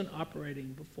wasn't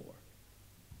operating before.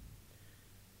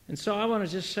 And so I want to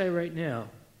just say right now,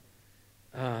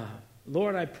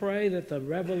 Lord, I pray that the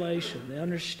revelation, the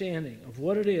understanding of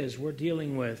what it is we're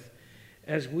dealing with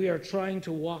as we are trying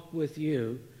to walk with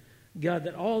you, God,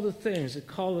 that all the things that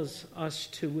cause us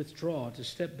to withdraw, to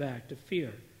step back, to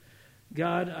fear,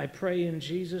 God, I pray in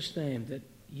Jesus' name that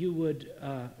you would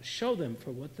show them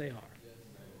for what they are.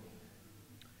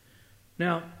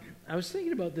 Now, I was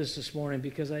thinking about this morning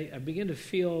because I began to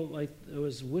feel like there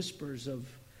was whispers of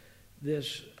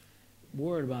this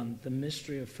word about the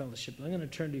mystery of fellowship. I'm going to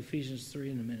turn to Ephesians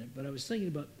 3 in a minute, but I was thinking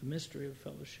about the mystery of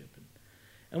fellowship.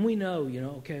 And we know,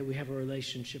 okay, we have a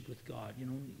relationship with God.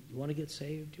 You want to get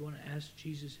saved? You want to ask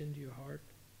Jesus into your heart?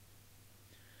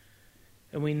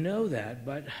 And we know that,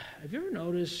 but have you ever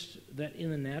noticed that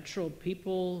in the natural,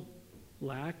 people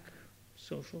lack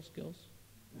social skills?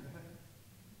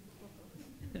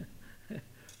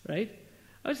 Right?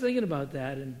 I was thinking about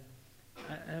that, and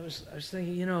I was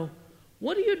thinking,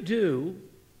 what do you do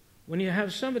when you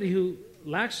have somebody who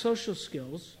lacks social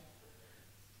skills?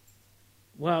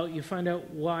 Well, you find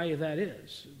out why that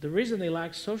is. The reason they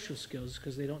lack social skills is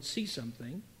because they don't see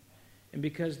something, and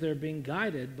because they're being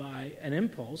guided by an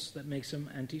impulse that makes them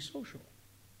antisocial.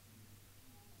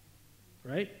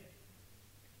 Right?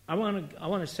 I want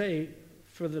to say,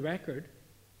 for the record,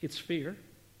 it's fear.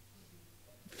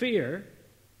 Fear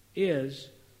is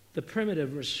the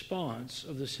primitive response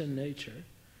of the sin nature.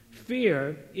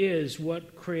 Fear is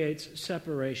what creates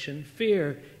separation.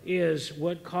 Fear is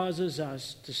what causes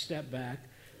us to step back.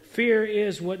 Fear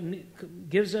is what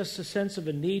gives us a sense of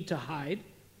a need to hide,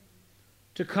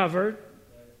 to cover,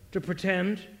 to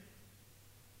pretend,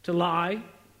 to lie.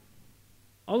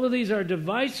 All of these are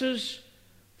devices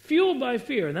fueled by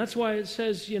fear. And that's why it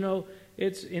says,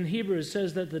 it's in Hebrew, it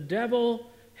says that the devil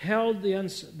held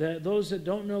those that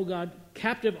don't know God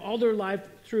captive all their life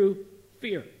through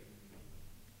fear.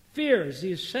 Fear is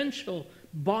the essential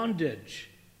bondage.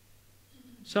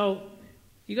 So,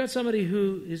 you got somebody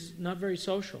who is not very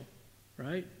social,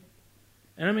 right?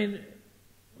 And I mean,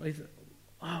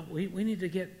 we need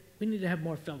to have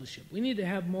more fellowship. We need to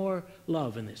have more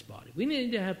love in this body. We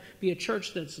need to be a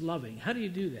church that's loving. How do you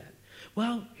do that?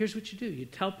 Well, here's what you do. You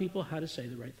tell people how to say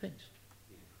the right things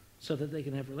so that they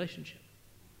can have relationship.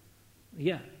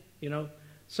 Yeah,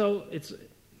 So it's,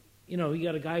 you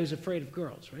got a guy who's afraid of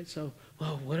girls, right? So,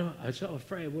 well, I'm so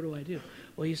afraid. What do I do?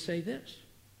 Well, you say this.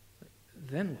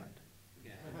 Then what?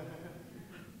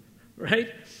 Right?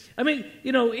 I mean,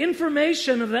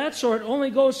 information of that sort only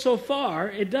goes so far.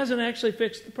 It doesn't actually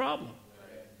fix the problem.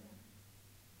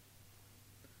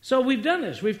 So we've done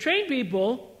this. We've trained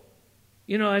people,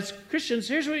 as Christians.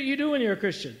 Here's what you do when you're a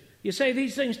Christian. You say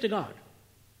these things to God.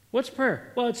 What's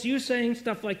prayer? Well, it's you saying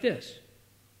stuff like this.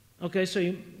 Okay,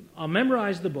 so I'll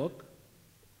memorize the book.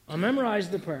 I'll memorize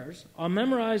the prayers. I'll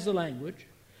memorize the language.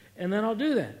 And then I'll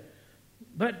do that.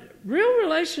 But real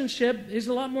relationship is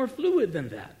a lot more fluid than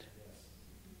that.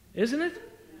 Isn't it?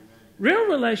 Real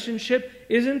relationship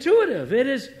is intuitive.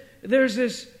 There's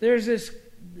this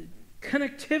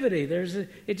connectivity.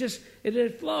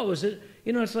 It flows.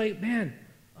 It's like, man,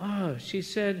 she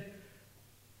said,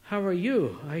 how are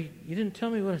you? You didn't tell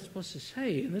me what I'm supposed to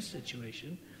say in this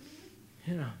situation.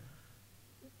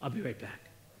 I'll be right back.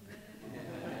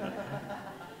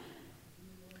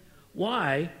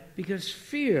 Why? Because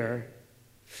fear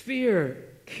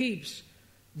keeps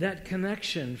that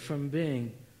connection from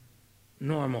being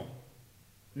normal,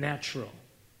 natural.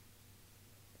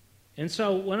 And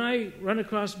so when I run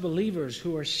across believers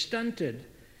who are stunted,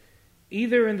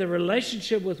 either in the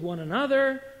relationship with one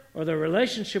another or the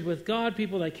relationship with God,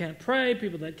 people that can't pray,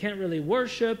 people that can't really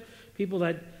worship, people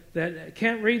that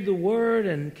can't read the Word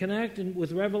and connect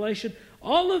with revelation,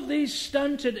 all of these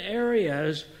stunted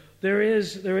areas, there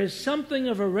is something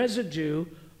of a residue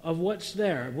of what's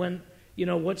there,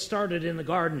 what started in the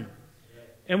garden.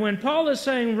 And when Paul is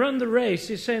saying, run the race,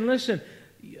 he's saying, listen,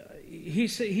 he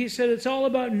said it's all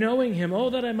about knowing Him. Oh,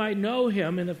 that I might know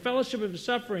Him in the fellowship of His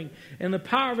suffering and the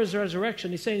power of His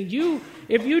resurrection. He's saying,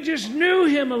 if you just knew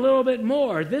Him a little bit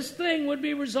more, this thing would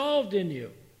be resolved in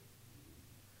you.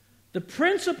 The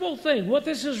principal thing, what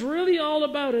this is really all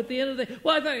about at the end of the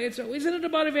day, isn't it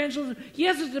about evangelism?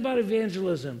 Yes, it's about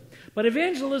evangelism. But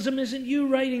evangelism isn't you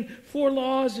writing 4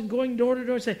 laws and going door to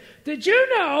door and saying, did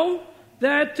you know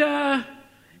that,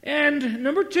 and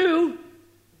number 2,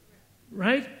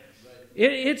 right?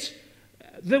 It's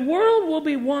the world will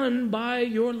be won by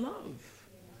your love.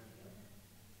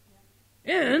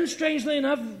 And strangely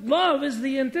enough, love is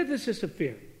the antithesis of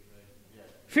fear.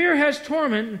 Fear has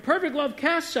torment, and perfect love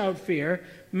casts out fear,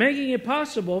 making it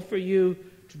possible for you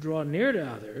to draw near to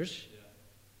others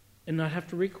and not have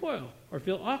to recoil or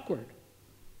feel awkward.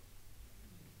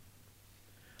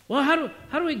 Well, how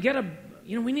do we get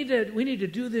we need to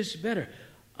do this better.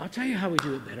 I'll tell you how we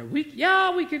do it better. We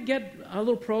could get a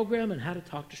little program on how to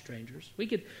talk to strangers. We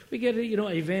get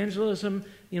evangelism,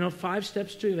 5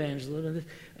 steps to evangelism.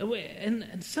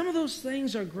 And some of those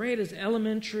things are great as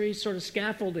elementary sort of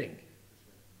scaffolding,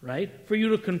 right? For you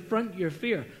to confront your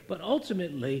fear. But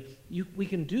ultimately, we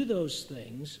can do those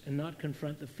things and not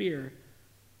confront the fear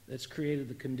that's created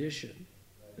the condition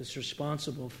that's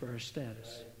responsible for our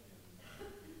status.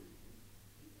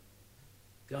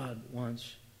 God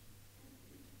wants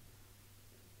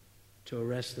to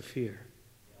arrest the fear.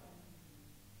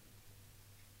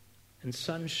 And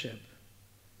sonship,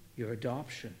 your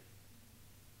adoption.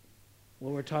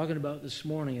 What we're talking about this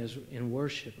morning is in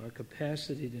worship, our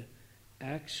capacity to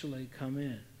actually come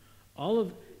in. All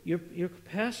of your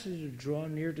capacity to draw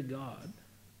near to God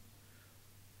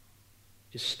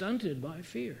is stunted by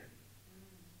fear.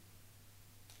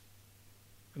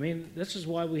 I mean, this is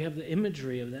why we have the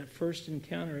imagery of that first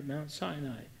encounter at Mount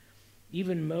Sinai.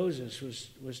 Even Moses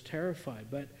was terrified,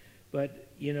 but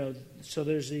so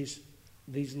there's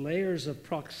these layers of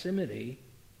proximity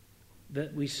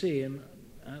that we see, and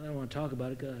I don't want to talk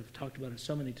about it because I've talked about it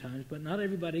so many times, but not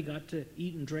everybody got to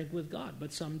eat and drink with God,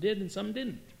 but some did and some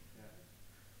didn't.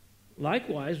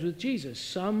 Likewise with Jesus,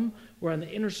 some were in the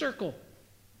inner circle.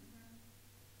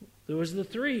 There was the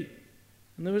 3,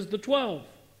 and there was the 12,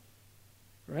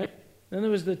 right? Then there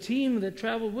was the team that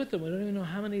traveled with them. We don't even know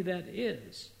how many that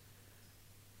is.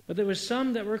 But there were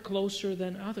some that were closer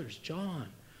than others. John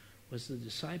was the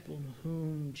disciple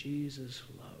whom Jesus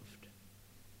loved.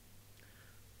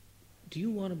 Do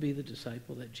you want to be the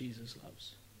disciple that Jesus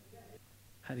loves?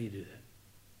 How do you do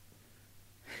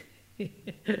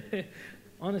that?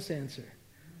 Honest answer.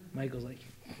 Michael's like,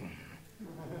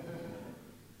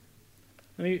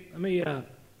 let me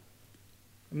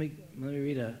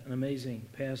read an amazing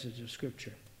passage of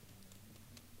Scripture.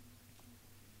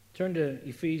 Turn to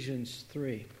Ephesians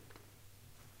 3.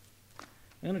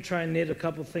 I'm going to try and knit a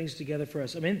couple things together for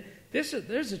us. I mean, there's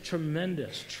a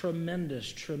tremendous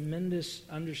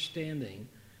understanding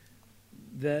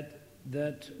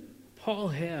that Paul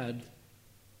had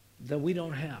that we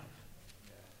don't have.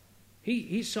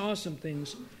 He saw some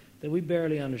things that we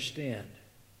barely understand.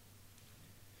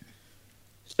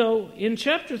 So in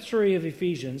chapter 3 of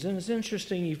Ephesians, and it's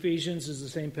interesting, Ephesians is the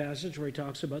same passage where he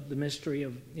talks about the mystery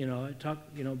of,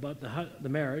 about the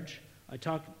marriage.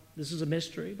 This is a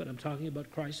mystery, but I'm talking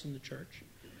about Christ and the church.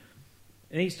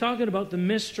 And he's talking about the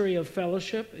mystery of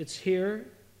fellowship. It's here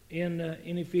in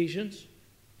Ephesians.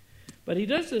 But he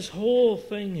does this whole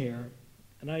thing here,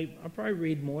 and I'll probably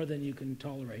read more than you can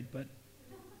tolerate, but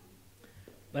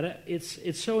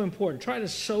it's so important. Try to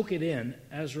soak it in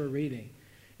as we're reading.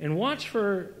 And watch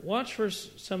for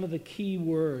some of the key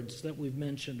words that we've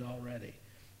mentioned already.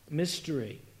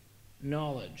 Mystery,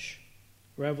 knowledge,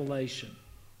 revelation.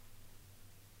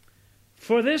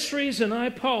 For this reason, I,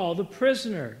 Paul, the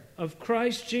prisoner of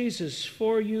Christ Jesus,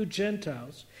 for you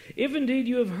Gentiles, if indeed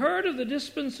you have heard of the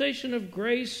dispensation of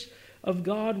grace of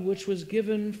God which was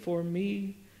given for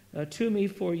me, to me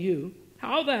for you,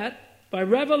 how that, by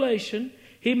revelation,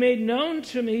 he made known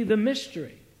to me the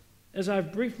mystery, as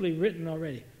I've briefly written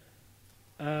already.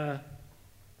 Where's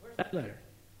that letter?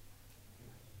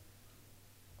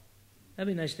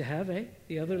 That'd be nice to have, eh?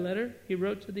 The other letter he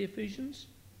wrote to the Ephesians?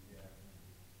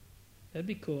 That'd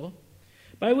be cool.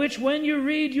 By which when you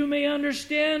read, you may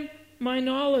understand my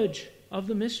knowledge of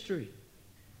the mystery,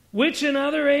 which in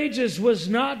other ages was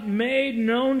not made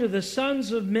known to the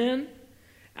sons of men,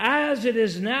 as it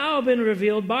has now been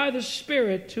revealed by the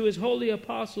Spirit to his holy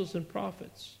apostles and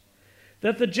prophets,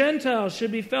 that the Gentiles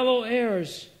should be fellow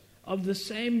heirs of the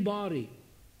same body,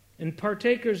 and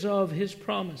partakers of his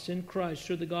promise in Christ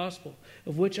through the gospel,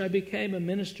 of which I became a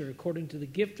minister according to the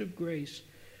gift of grace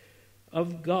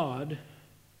of God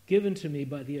given to me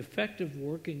by the effective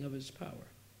working of his power.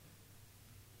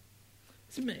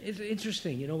 It's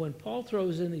interesting, when Paul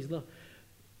throws in these little...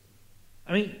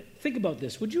 think about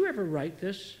this. Would you ever write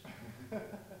this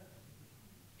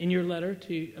in your letter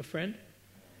to a friend?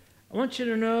 I want you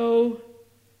to know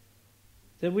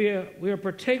that we are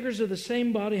partakers of the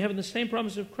same body, having the same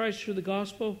promise of Christ through the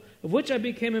gospel, of which I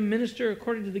became a minister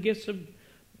according to the gifts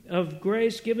of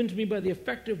grace given to me by the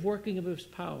effective working of his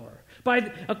power.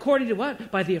 According to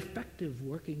what? By the effective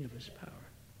working of his power.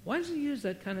 Why does he use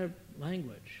that kind of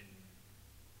language?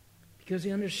 Because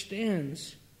he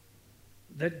understands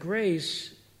that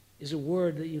grace is a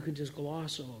word that you can just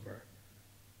gloss over,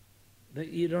 that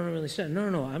you don't really say.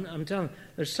 No, I'm telling you,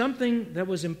 there's something that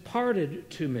was imparted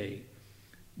to me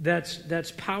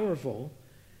that's powerful.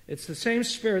 It's the same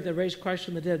Spirit that raised Christ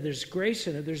from the dead. There's grace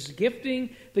in it. There's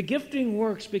gifting. The gifting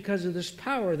works because of this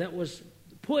power that was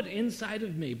put inside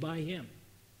of me by him.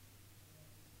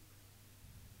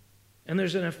 And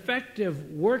there's an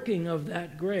effective working of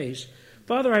that grace.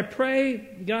 Father, I pray,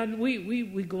 God,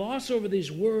 we gloss over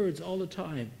these words all the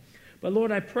time. But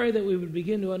Lord, I pray that we would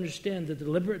begin to understand the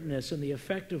deliberateness and the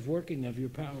effective working of your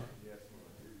power.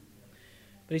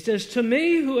 But he says, to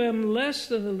me who am less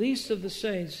than the least of the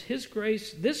saints, this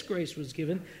grace was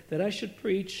given that I should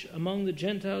preach among the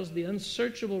Gentiles the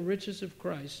unsearchable riches of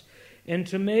Christ, and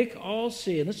to make all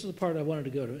see, and this is the part I wanted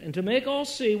to go to, and to make all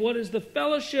see what is the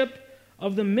fellowship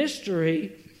of the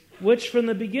mystery which from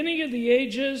the beginning of the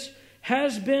ages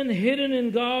has been hidden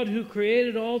in God who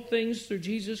created all things through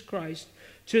Jesus Christ,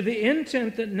 to the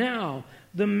intent that now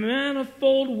the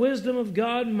manifold wisdom of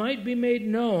God might be made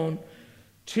known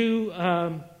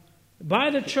by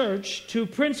the church to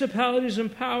principalities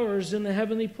and powers in the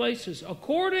heavenly places,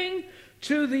 according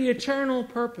to the eternal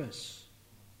purpose,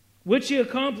 which he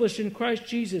accomplished in Christ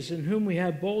Jesus, in whom we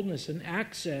have boldness and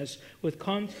access with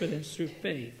confidence through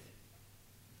faith.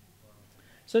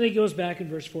 So then he goes back in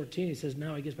verse 14. He says,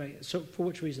 now he gets back, so for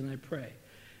which reason I pray.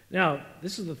 Now,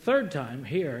 this is the third time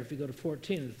here, if you go to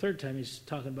 14, the third time he's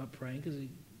talking about praying, because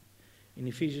in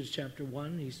Ephesians chapter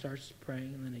 1, he starts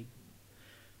praying, and then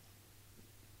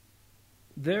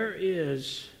there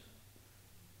is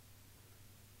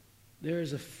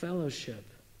a fellowship,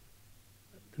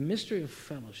 the mystery of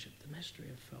fellowship,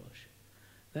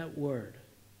 that word.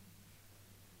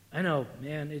 I know,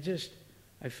 man,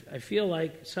 I feel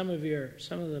like some of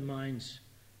the minds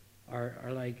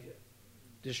are like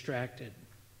distracted.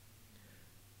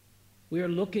 We are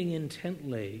looking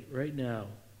intently right now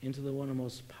into one of the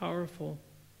most powerful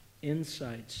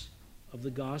insights of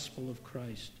the gospel of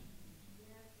Christ.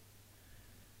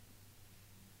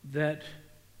 That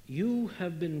you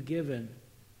have been given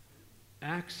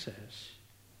access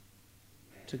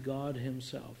to God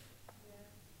Himself.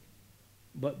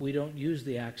 But we don't use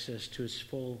the access to its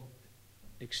full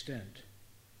extent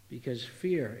because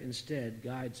fear instead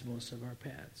guides most of our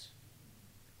paths.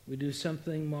 We do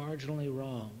something marginally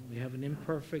wrong. We have an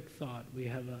imperfect thought. We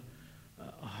have a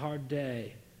hard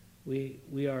day.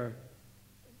 We are,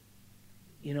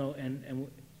 and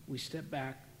we step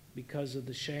back because of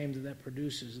the shame that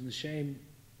produces, and the shame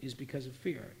is because of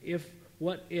fear.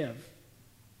 What if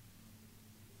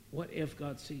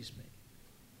God sees me?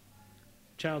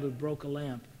 Child who broke a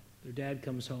lamp, their dad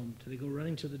comes home. Do they go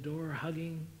running to the door,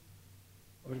 hugging,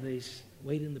 or do they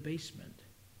wait in the basement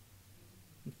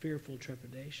in fearful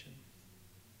trepidation?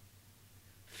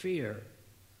 Fear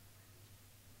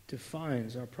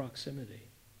defines our proximity.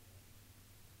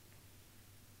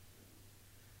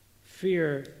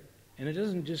 Fear, and it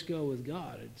doesn't just go with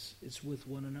God, it's with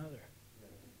one another.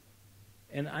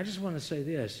 And I just want to say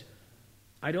this.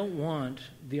 I don't want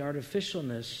the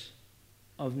artificialness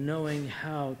of knowing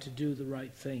how to do the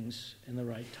right things in the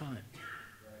right time.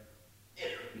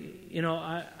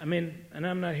 I mean, and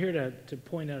I'm not here to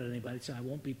point out anybody, so I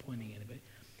won't be pointing at anybody.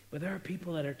 But there are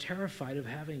people that are terrified of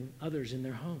having others in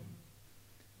their home.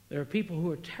 There are people who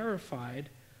are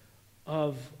terrified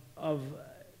of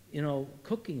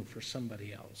cooking for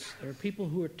somebody else. There are people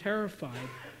who are terrified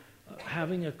of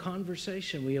having a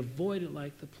conversation. We avoid it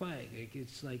like the plague.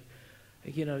 It's like,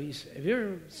 have you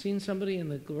ever seen somebody in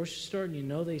the grocery store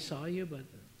and they saw you, but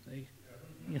they,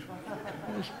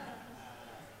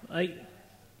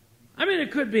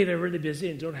 it could be they're really busy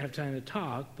and don't have time to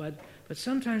talk, but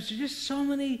sometimes there's just so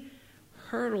many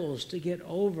hurdles to get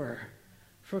over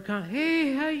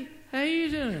hey, how you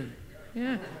doing?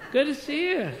 Yeah, good to see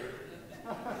you.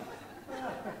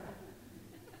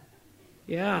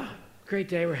 Yeah, great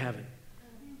day we're having.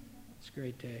 It's a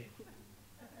great day.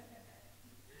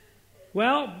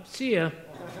 Well, see ya.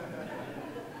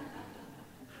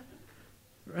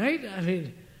 Right? I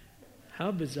mean,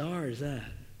 how bizarre is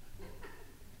that?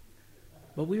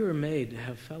 But we were made to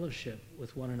have fellowship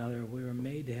with one another. We were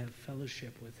made to have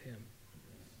fellowship with Him.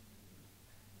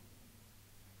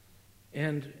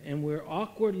 And we're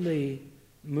awkwardly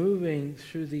moving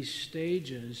through these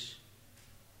stages,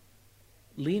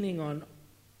 leaning on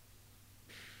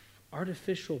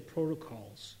artificial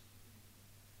protocols.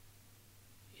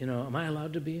 Am I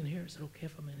allowed to be in here? Is it okay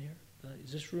if I'm in here?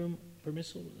 Is this room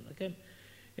permissible? Okay.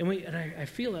 And I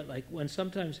feel it like when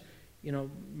sometimes,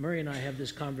 Murray and I have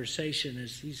this conversation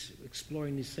as he's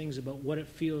exploring these things about what it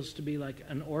feels to be like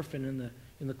an orphan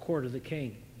in the court of the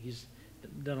king. He's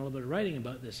done a little bit of writing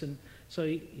about this. And so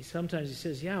he sometimes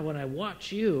says, yeah, when I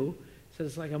watch you,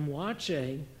 it's like I'm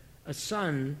watching a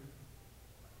son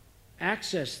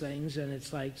access things, and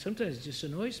it's like sometimes it just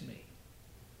annoys me.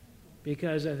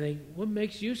 Because I think, what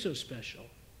makes you so special?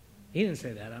 He didn't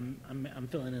say that. I'm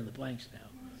filling in the blanks now.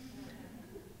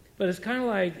 But it's kind of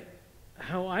like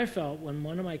how I felt when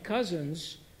one of my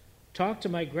cousins talked to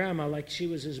my grandma like she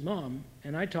was his mom,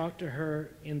 and I talked to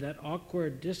her in that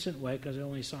awkward, distant way because I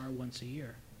only saw her once a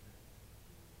year.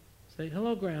 Say,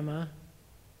 hello, Grandma.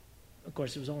 Of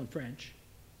course, it was all in French.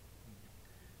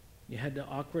 You had to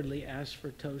awkwardly ask for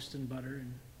toast and butter,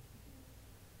 and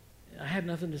I had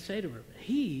nothing to say to her.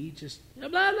 He just blah,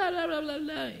 blah, blah, blah, blah,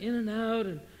 blah, in and out.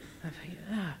 And I think,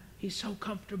 he's so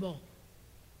comfortable.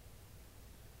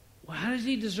 Well, how does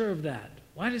he deserve that?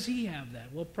 Why does he have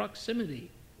that? Well,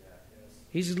 proximity.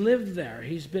 He's lived there.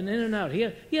 He's been in and out.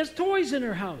 He has toys in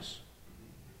her house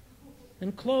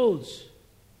and clothes.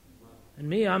 And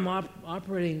me, I'm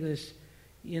operating this,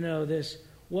 this,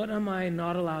 what am I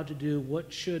not allowed to do?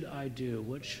 What should I do?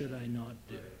 What should I not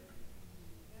do?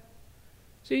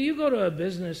 See, you go to a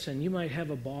business and you might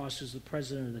have a boss who's the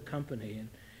president of the company,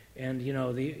 and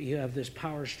you have this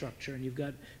power structure, and you've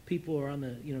got people who are on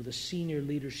the senior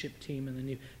leadership team, and then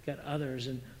you've got others,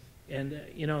 and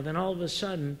then all of a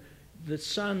sudden the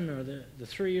son or the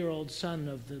 3-year-old son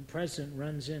of the president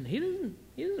runs in, he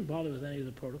doesn't bother with any of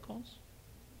the protocols.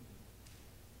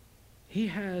 He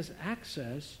has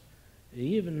access that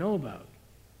you even know about.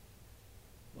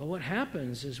 Well, what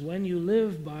happens is when you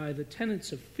live by the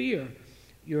tenets of fear,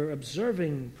 you're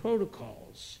observing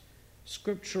protocols,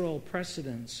 scriptural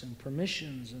precedents and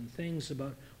permissions and things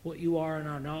about what you are and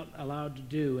are not allowed to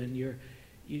do, and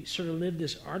you sort of live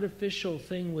this artificial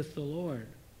thing with the Lord.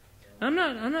 I'm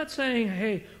not saying,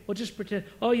 hey, well, just pretend,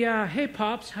 oh yeah, hey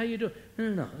Pops, how you doing?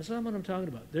 No, that's not what I'm talking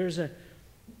about. There's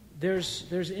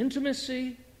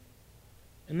intimacy,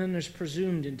 and then there's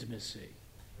presumed intimacy.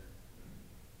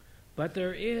 But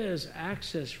there is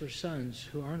access for sons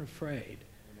who aren't afraid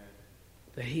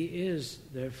that He is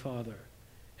their Father.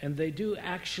 And they do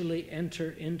actually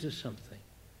enter into something.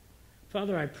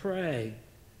 Father, I pray,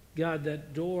 God,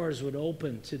 that doors would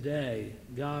open today.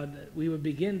 God, that we would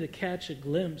begin to catch a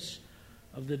glimpse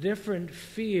of the different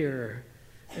fear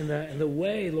and the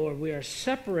way, Lord, we are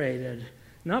separated,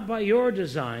 not by your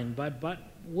design, but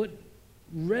what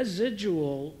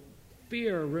residual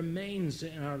fear remains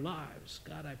in our lives.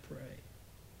 God, I pray.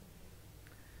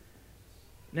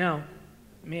 Now,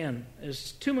 man,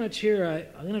 there's too much here.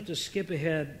 I'm going to have to skip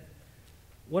ahead.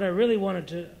 What I really wanted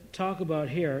to talk about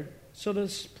here, so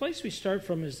this place we start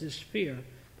from is this fear,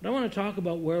 but I want to talk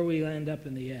about where we end up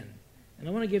in the end. And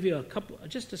I want to give you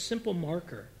just a simple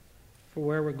marker for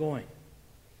where we're going.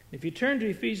 If you turn to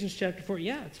Ephesians chapter 4,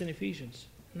 yeah, it's in Ephesians.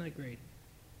 Isn't that great?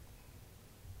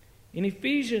 In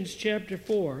Ephesians chapter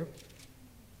 4,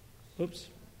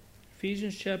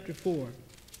 Ephesians chapter 4,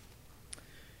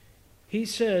 he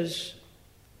says,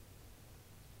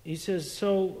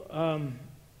 so,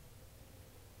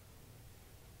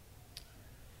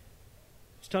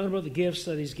 he's talking about the gifts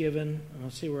that he's given.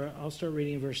 I'll start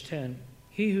reading in verse 10.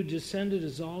 He who descended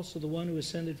is also the one who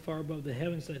ascended far above the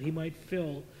heavens, that he might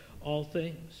fill all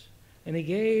things. And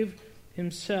he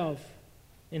himself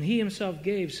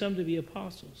gave some to be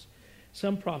apostles,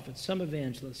 some prophets, some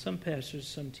evangelists, some pastors,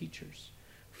 some teachers,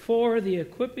 for the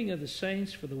equipping of the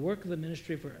saints, for the work of the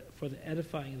ministry, for the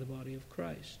edifying of the body of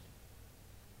Christ.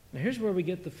 Now here's where we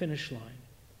get the finish line.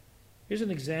 Here's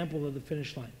an example of the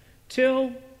finish line.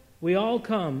 Till we all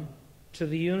come to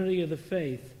the unity of the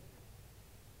faith.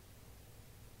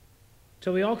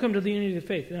 Till we all come to the unity of the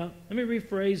faith. Now, let me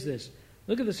rephrase this.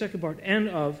 Look at the second part, and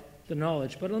of the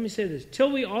knowledge. But let me say this.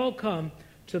 Till we all come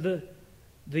to the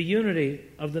unity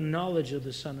of the knowledge of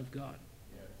the Son of God.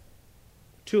 Yes.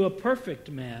 To a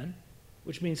perfect man,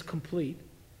 which means complete,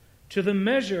 to the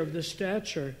measure of the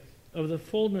stature of the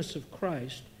fullness of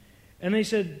Christ. And they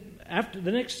said, after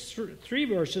the next 3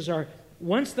 verses are,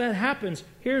 once that happens,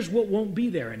 here's what won't be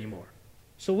there anymore.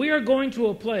 So we are going to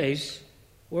a place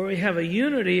where we have a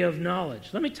unity of knowledge.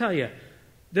 Let me tell you,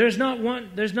 there's not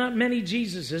many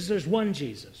Jesuses, there's one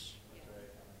Jesus.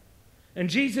 And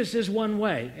Jesus is one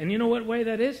way. And you know what way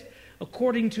that is?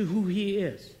 According to who He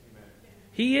is.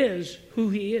 He is who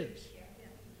He is.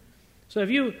 So if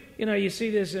you see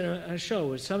this in a show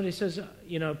where somebody says,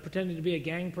 pretending to be a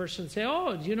gang person, say,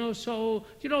 oh,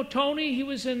 Tony, he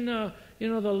was in, the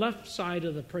left side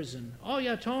of the prison. Oh,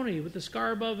 yeah, Tony, with the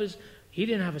scar above he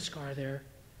didn't have a scar there.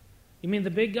 You mean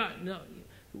the big guy? No.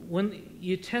 When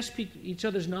you test each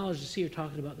other's knowledge to see you're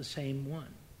talking about the same one.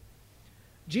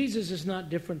 Jesus is not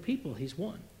different people. He's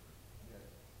one.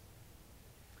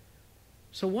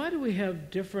 So why do we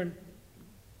have different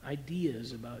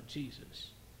ideas about Jesus?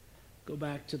 Go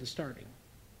back to the starting.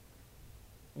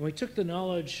 When we took the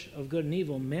knowledge of good and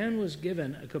evil, man was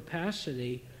given a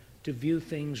capacity to view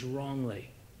things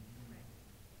wrongly.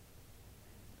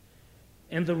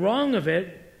 And the wrong of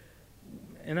it,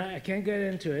 and I can't get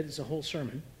into it, it's a whole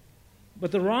sermon,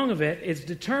 but the wrong of it is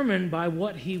determined by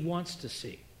what he wants to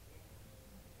see.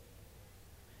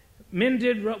 Men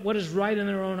did what is right in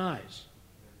their own eyes.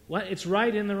 It's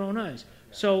right in their own eyes.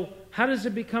 So how does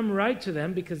it become right to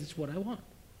them? Because it's what I want.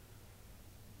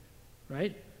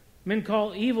 Right? Men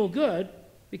call evil good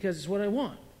because it's what I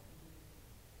want.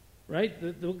 Right?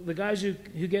 The guys who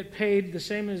get paid the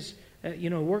same as,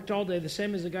 worked all day, the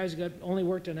same as the guys who only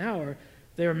worked an hour,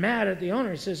 they're mad at the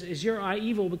owner. It says, is your eye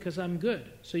evil because I'm good?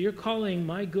 So you're calling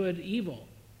my good evil.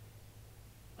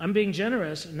 I'm being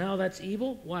generous, and now that's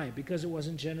evil? Why? Because it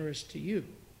wasn't generous to you.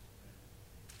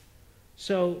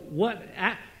 So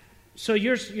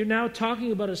you're now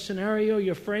talking about a scenario,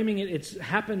 you're framing it, it's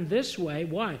happened this way.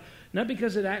 Why? Not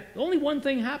because only one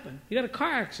thing happened. You got a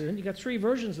car accident, you got 3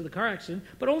 versions of the car accident,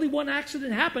 but only one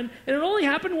accident happened, and it only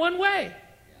happened one way.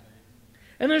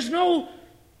 And there's no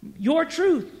your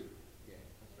truth.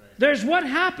 There's what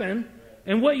happened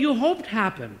and what you hoped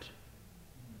happened.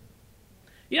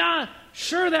 Yeah,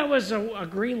 sure that was a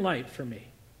green light for me.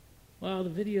 Well, the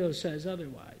video says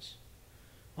otherwise.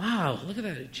 Wow, look at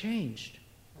that, it changed.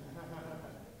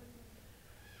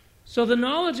 So the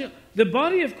knowledge, the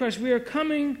body of Christ, we are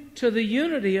coming to the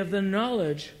unity of the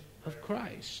knowledge of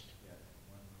Christ.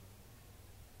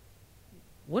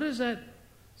 What does that,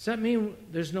 does that mean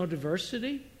there's no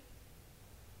diversity?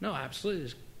 No, absolutely,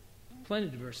 there's plenty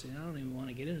of diversity. I don't even want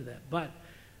to get into that. But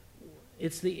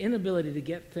it's the inability to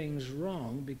get things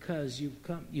wrong because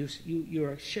you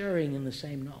are sharing in the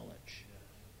same knowledge.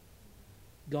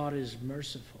 God is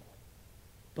merciful,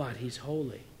 but He's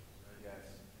holy.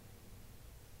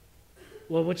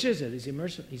 Well, which is it? Is He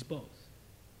merciful? He's both.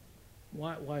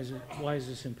 Why is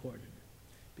this important?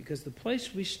 Because the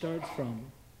place we start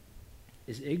from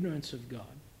is ignorance of God,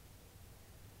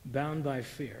 bound by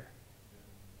fear,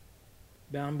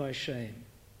 bound by shame,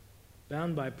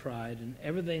 bound by pride, and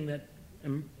everything that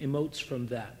emotes from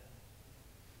that.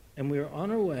 And we are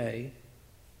on our way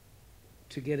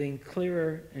to getting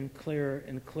clearer and clearer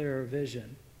and clearer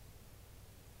vision,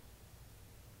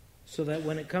 so that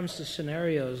when it comes to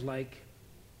scenarios like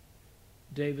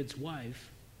David's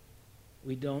wife,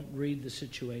 we don't read the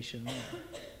situation there.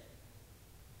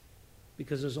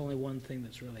 Because there's only one thing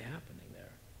that's really happening there.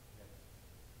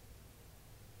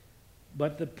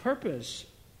 But the purpose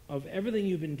of everything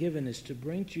you've been given is to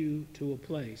bring you to a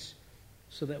place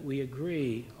so that we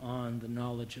agree on the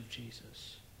knowledge of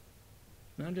Jesus.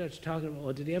 Now I'm just talking about,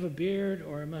 well, did he have a beard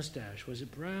or a mustache? Was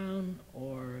it brown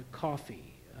or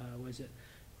coffee?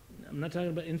 I'm not talking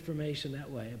about information that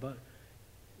way, about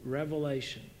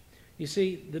revelation. You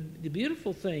see, the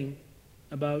beautiful thing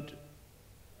about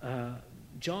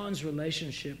John's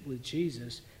relationship with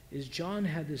Jesus is John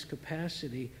had this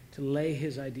capacity to lay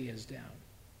his ideas down.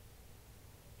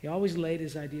 He always laid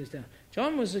his ideas down.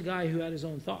 John was a guy who had his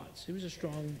own thoughts. He was a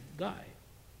strong guy.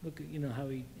 Look at how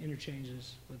he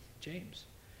interchanges with James.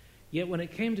 Yet when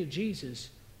it came to Jesus,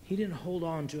 he didn't hold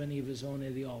on to any of his own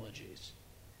ideologies.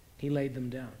 He laid them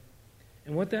down.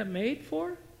 And what that made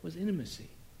for was intimacy.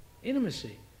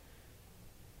 Intimacy.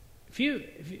 Have you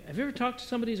ever talked to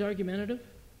somebody who's argumentative?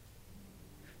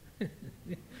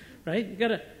 Right?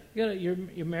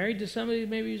 You're married to somebody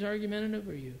maybe who's argumentative,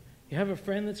 or you have a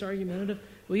friend that's argumentative.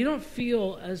 Well, you don't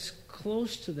feel as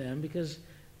close to them because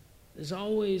there's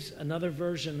always another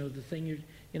version of the thing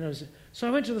So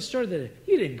I went to the store today.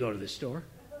 You didn't go to the store.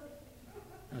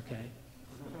 Okay.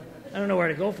 I don't know where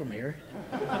to go from here.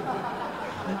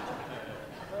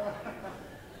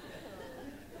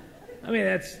 I mean,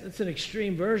 that's an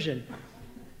extreme version.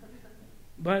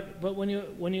 But when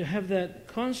you have that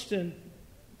constant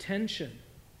tension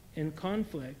and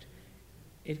conflict,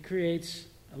 it creates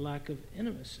a lack of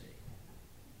intimacy.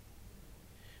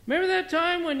 Remember that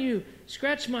time when you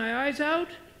scratched my eyes out?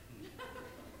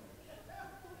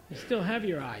 You still have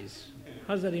your eyes.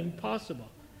 How's that even possible?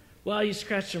 Well, you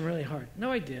scratched them really hard.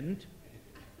 No, I didn't.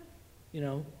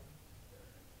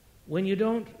 When you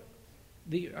don't,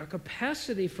 our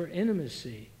capacity for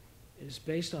intimacy is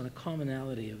based on a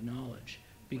commonality of knowledge,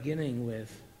 beginning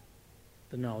with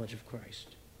the knowledge of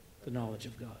Christ, the knowledge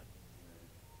of God.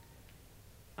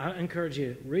 I encourage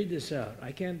you, read this out.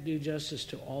 I can't do justice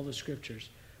to all the scriptures,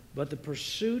 but the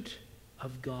pursuit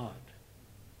of God.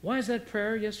 Why is that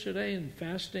prayer yesterday and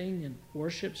fasting and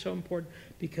worship so important?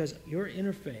 Because your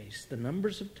interface, the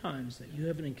numbers of times that you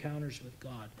have encounters with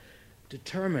God,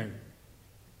 determine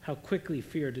how quickly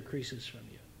fear decreases from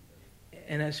you.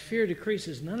 And as fear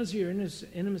decreases, not as your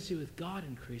intimacy with God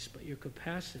increase, but your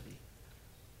capacity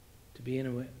to be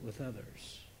intimate with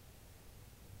others,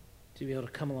 to be able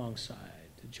to come alongside,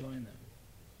 to join them,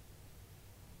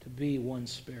 to be one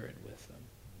spirit with them.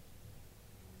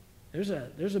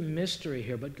 There's a mystery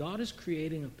here, but God is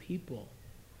creating a people.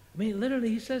 I mean, literally,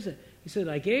 he says it. He said,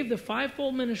 I gave the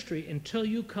fivefold ministry until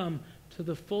you come to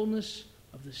the fullness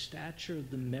of the stature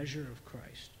of the measure of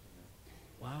Christ.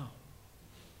 Wow.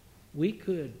 We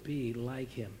could be like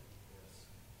him.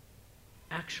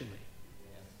 Actually.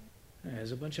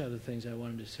 There's a bunch of other things I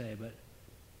wanted to say, but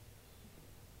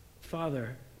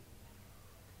Father,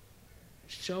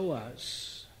 show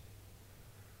us,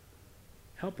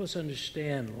 help us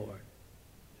understand, Lord,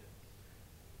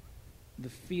 the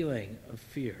feeling of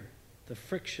fear, the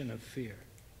friction of fear,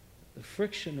 the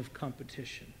friction of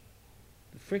competition,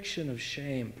 the friction of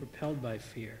shame propelled by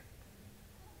fear.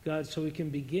 God, so we can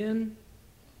begin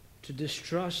to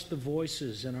distrust the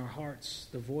voices in our hearts,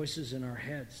 the voices in our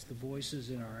heads, the voices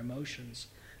in our emotions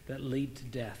that lead to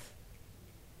death.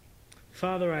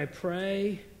 Father, I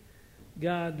pray,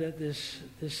 God, that this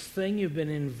thing we've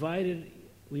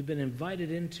been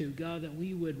invited into, God, that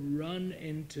we would run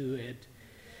into it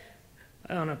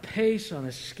on a pace, on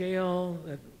a scale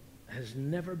that has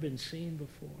never been seen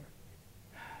before.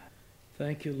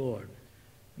 Thank you, Lord.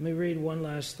 Let me read one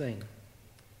last thing.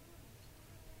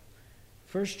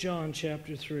 1 John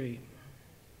chapter 3.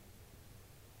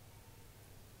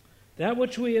 That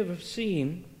which we have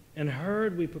seen and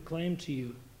heard we proclaim to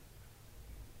you,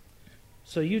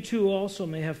 so you too also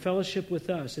may have fellowship with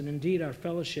us. And indeed our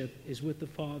fellowship is with the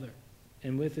Father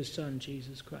and with His Son,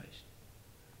 Jesus Christ.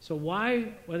 So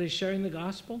why were they sharing the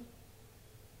gospel?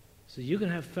 So you can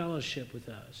have fellowship with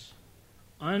us.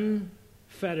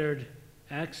 Unfettered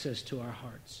access to our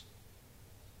hearts.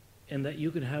 And that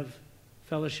you can have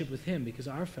fellowship with Him, because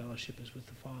our fellowship is with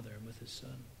the Father and with His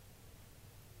Son.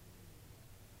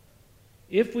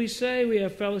 If we say we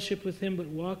have fellowship with Him but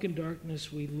walk in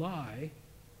darkness, we lie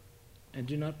and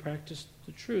do not practice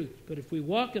the truth. But if we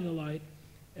walk in the light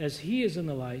as He is in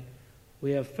the light,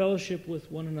 we have fellowship with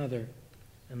one another,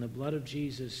 and the blood of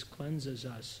Jesus cleanses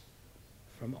us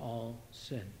from all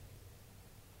sin.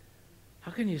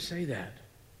 How can you say that?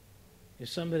 If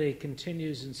somebody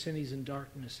continues in sin, he's in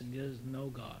darkness and doesn't know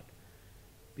God.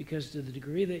 Because to the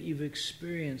degree that you've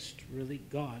experienced really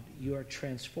God, you are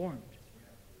transformed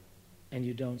and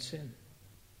you don't sin.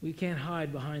 We can't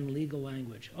hide behind legal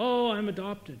language. Oh, I'm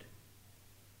adopted.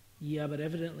 Yeah, but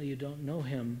evidently you don't know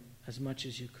Him as much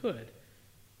as you could,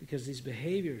 because these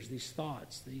behaviors, these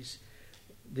thoughts, these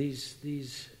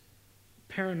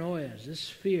paranoias, this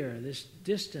fear, this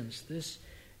distance, this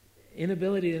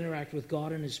inability to interact with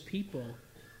God and His people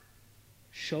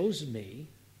shows me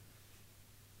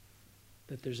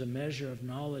that there's a measure of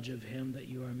knowledge of Him that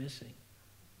you are missing.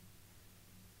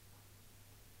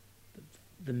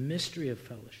 The mystery of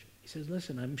fellowship. He says,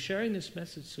 listen, I'm sharing this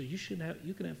message so you can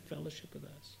have fellowship with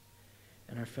us.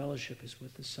 And our fellowship is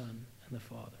with the Son and the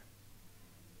Father.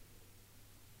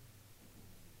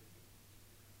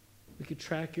 We could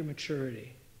track your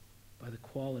maturity by the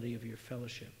quality of your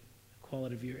fellowship, the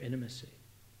quality of your intimacy.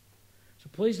 So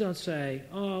please don't say,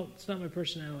 oh, it's not my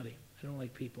personality. I don't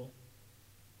like people.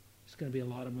 There's going to be a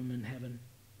lot of them in heaven.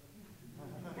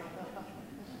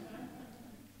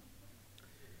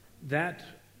 That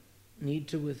need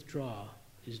to withdraw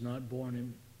is not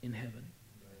born in heaven.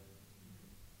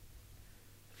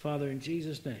 Father, in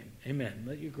Jesus' name, amen.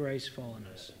 Let your grace fall on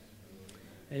us.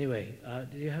 Anyway,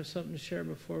 do you have something to share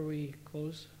before we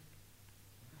close?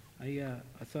 I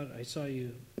thought I saw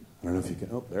you. I don't know if you can.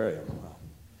 Oh, there I am. Wow.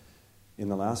 In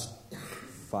the last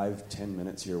 5-10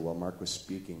 minutes here while Mark was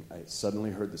speaking, I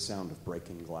suddenly heard the sound of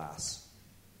breaking glass.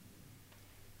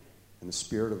 And the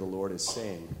Spirit of the Lord is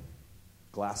saying,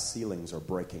 glass ceilings are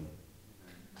breaking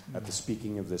at the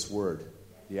speaking of this word.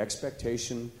 The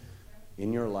expectation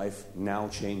in your life now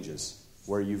changes.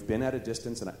 Where you've been at a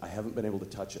distance and I haven't been able to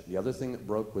touch it. The other thing that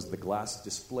broke was the glass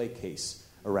display case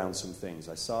around some things.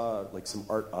 I saw like some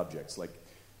art objects, like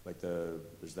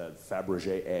there's that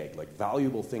Fabergé egg, like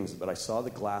valuable things, but I saw the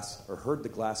glass or heard the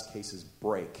glass cases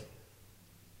break.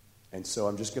 And so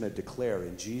I'm just going to declare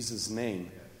in Jesus'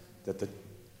 name that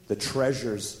the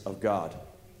treasures of God,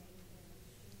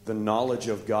 the knowledge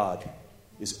of God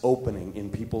is opening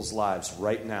in people's lives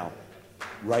right now.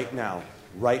 Right now.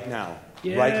 Right now.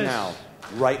 Yes. Right now.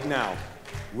 Right now.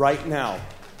 Right now.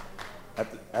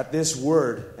 At this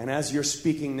word, and as you're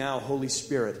speaking now, Holy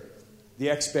Spirit, the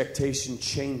expectation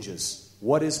changes.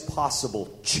 What is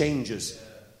possible changes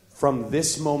from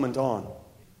this moment on.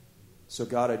 So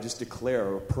God, I just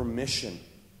declare a permission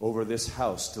over this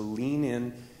house to lean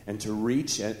in and to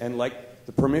reach, and like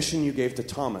the permission you gave to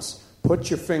Thomas,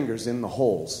 put your fingers in the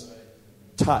holes.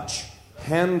 Touch.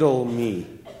 Handle me.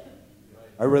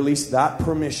 I release that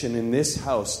permission in this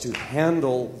house to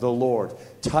handle the Lord,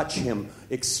 touch Him,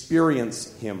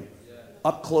 experience Him,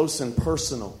 up close and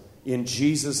personal, in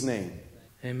Jesus' name.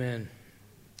 Amen.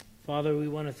 Father, we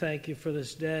want to thank You for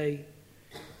this day.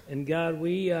 And God,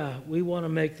 we want to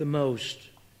make the most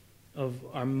of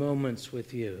our moments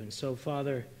with You. And so,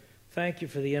 Father, thank You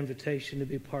for the invitation to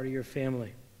be part of Your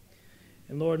family.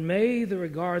 And Lord, may the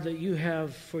regard that You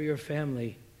have for Your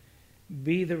family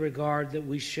be the regard that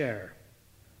we share.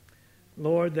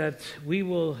 Lord, that we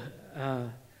will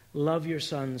love Your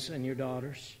sons and Your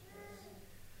daughters.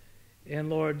 And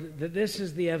Lord, that this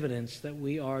is the evidence that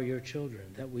we are Your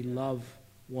children, that we love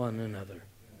one another.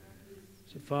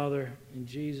 So Father, in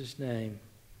Jesus' name,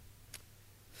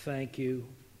 thank You,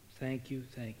 thank You,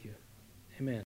 thank You. Amen.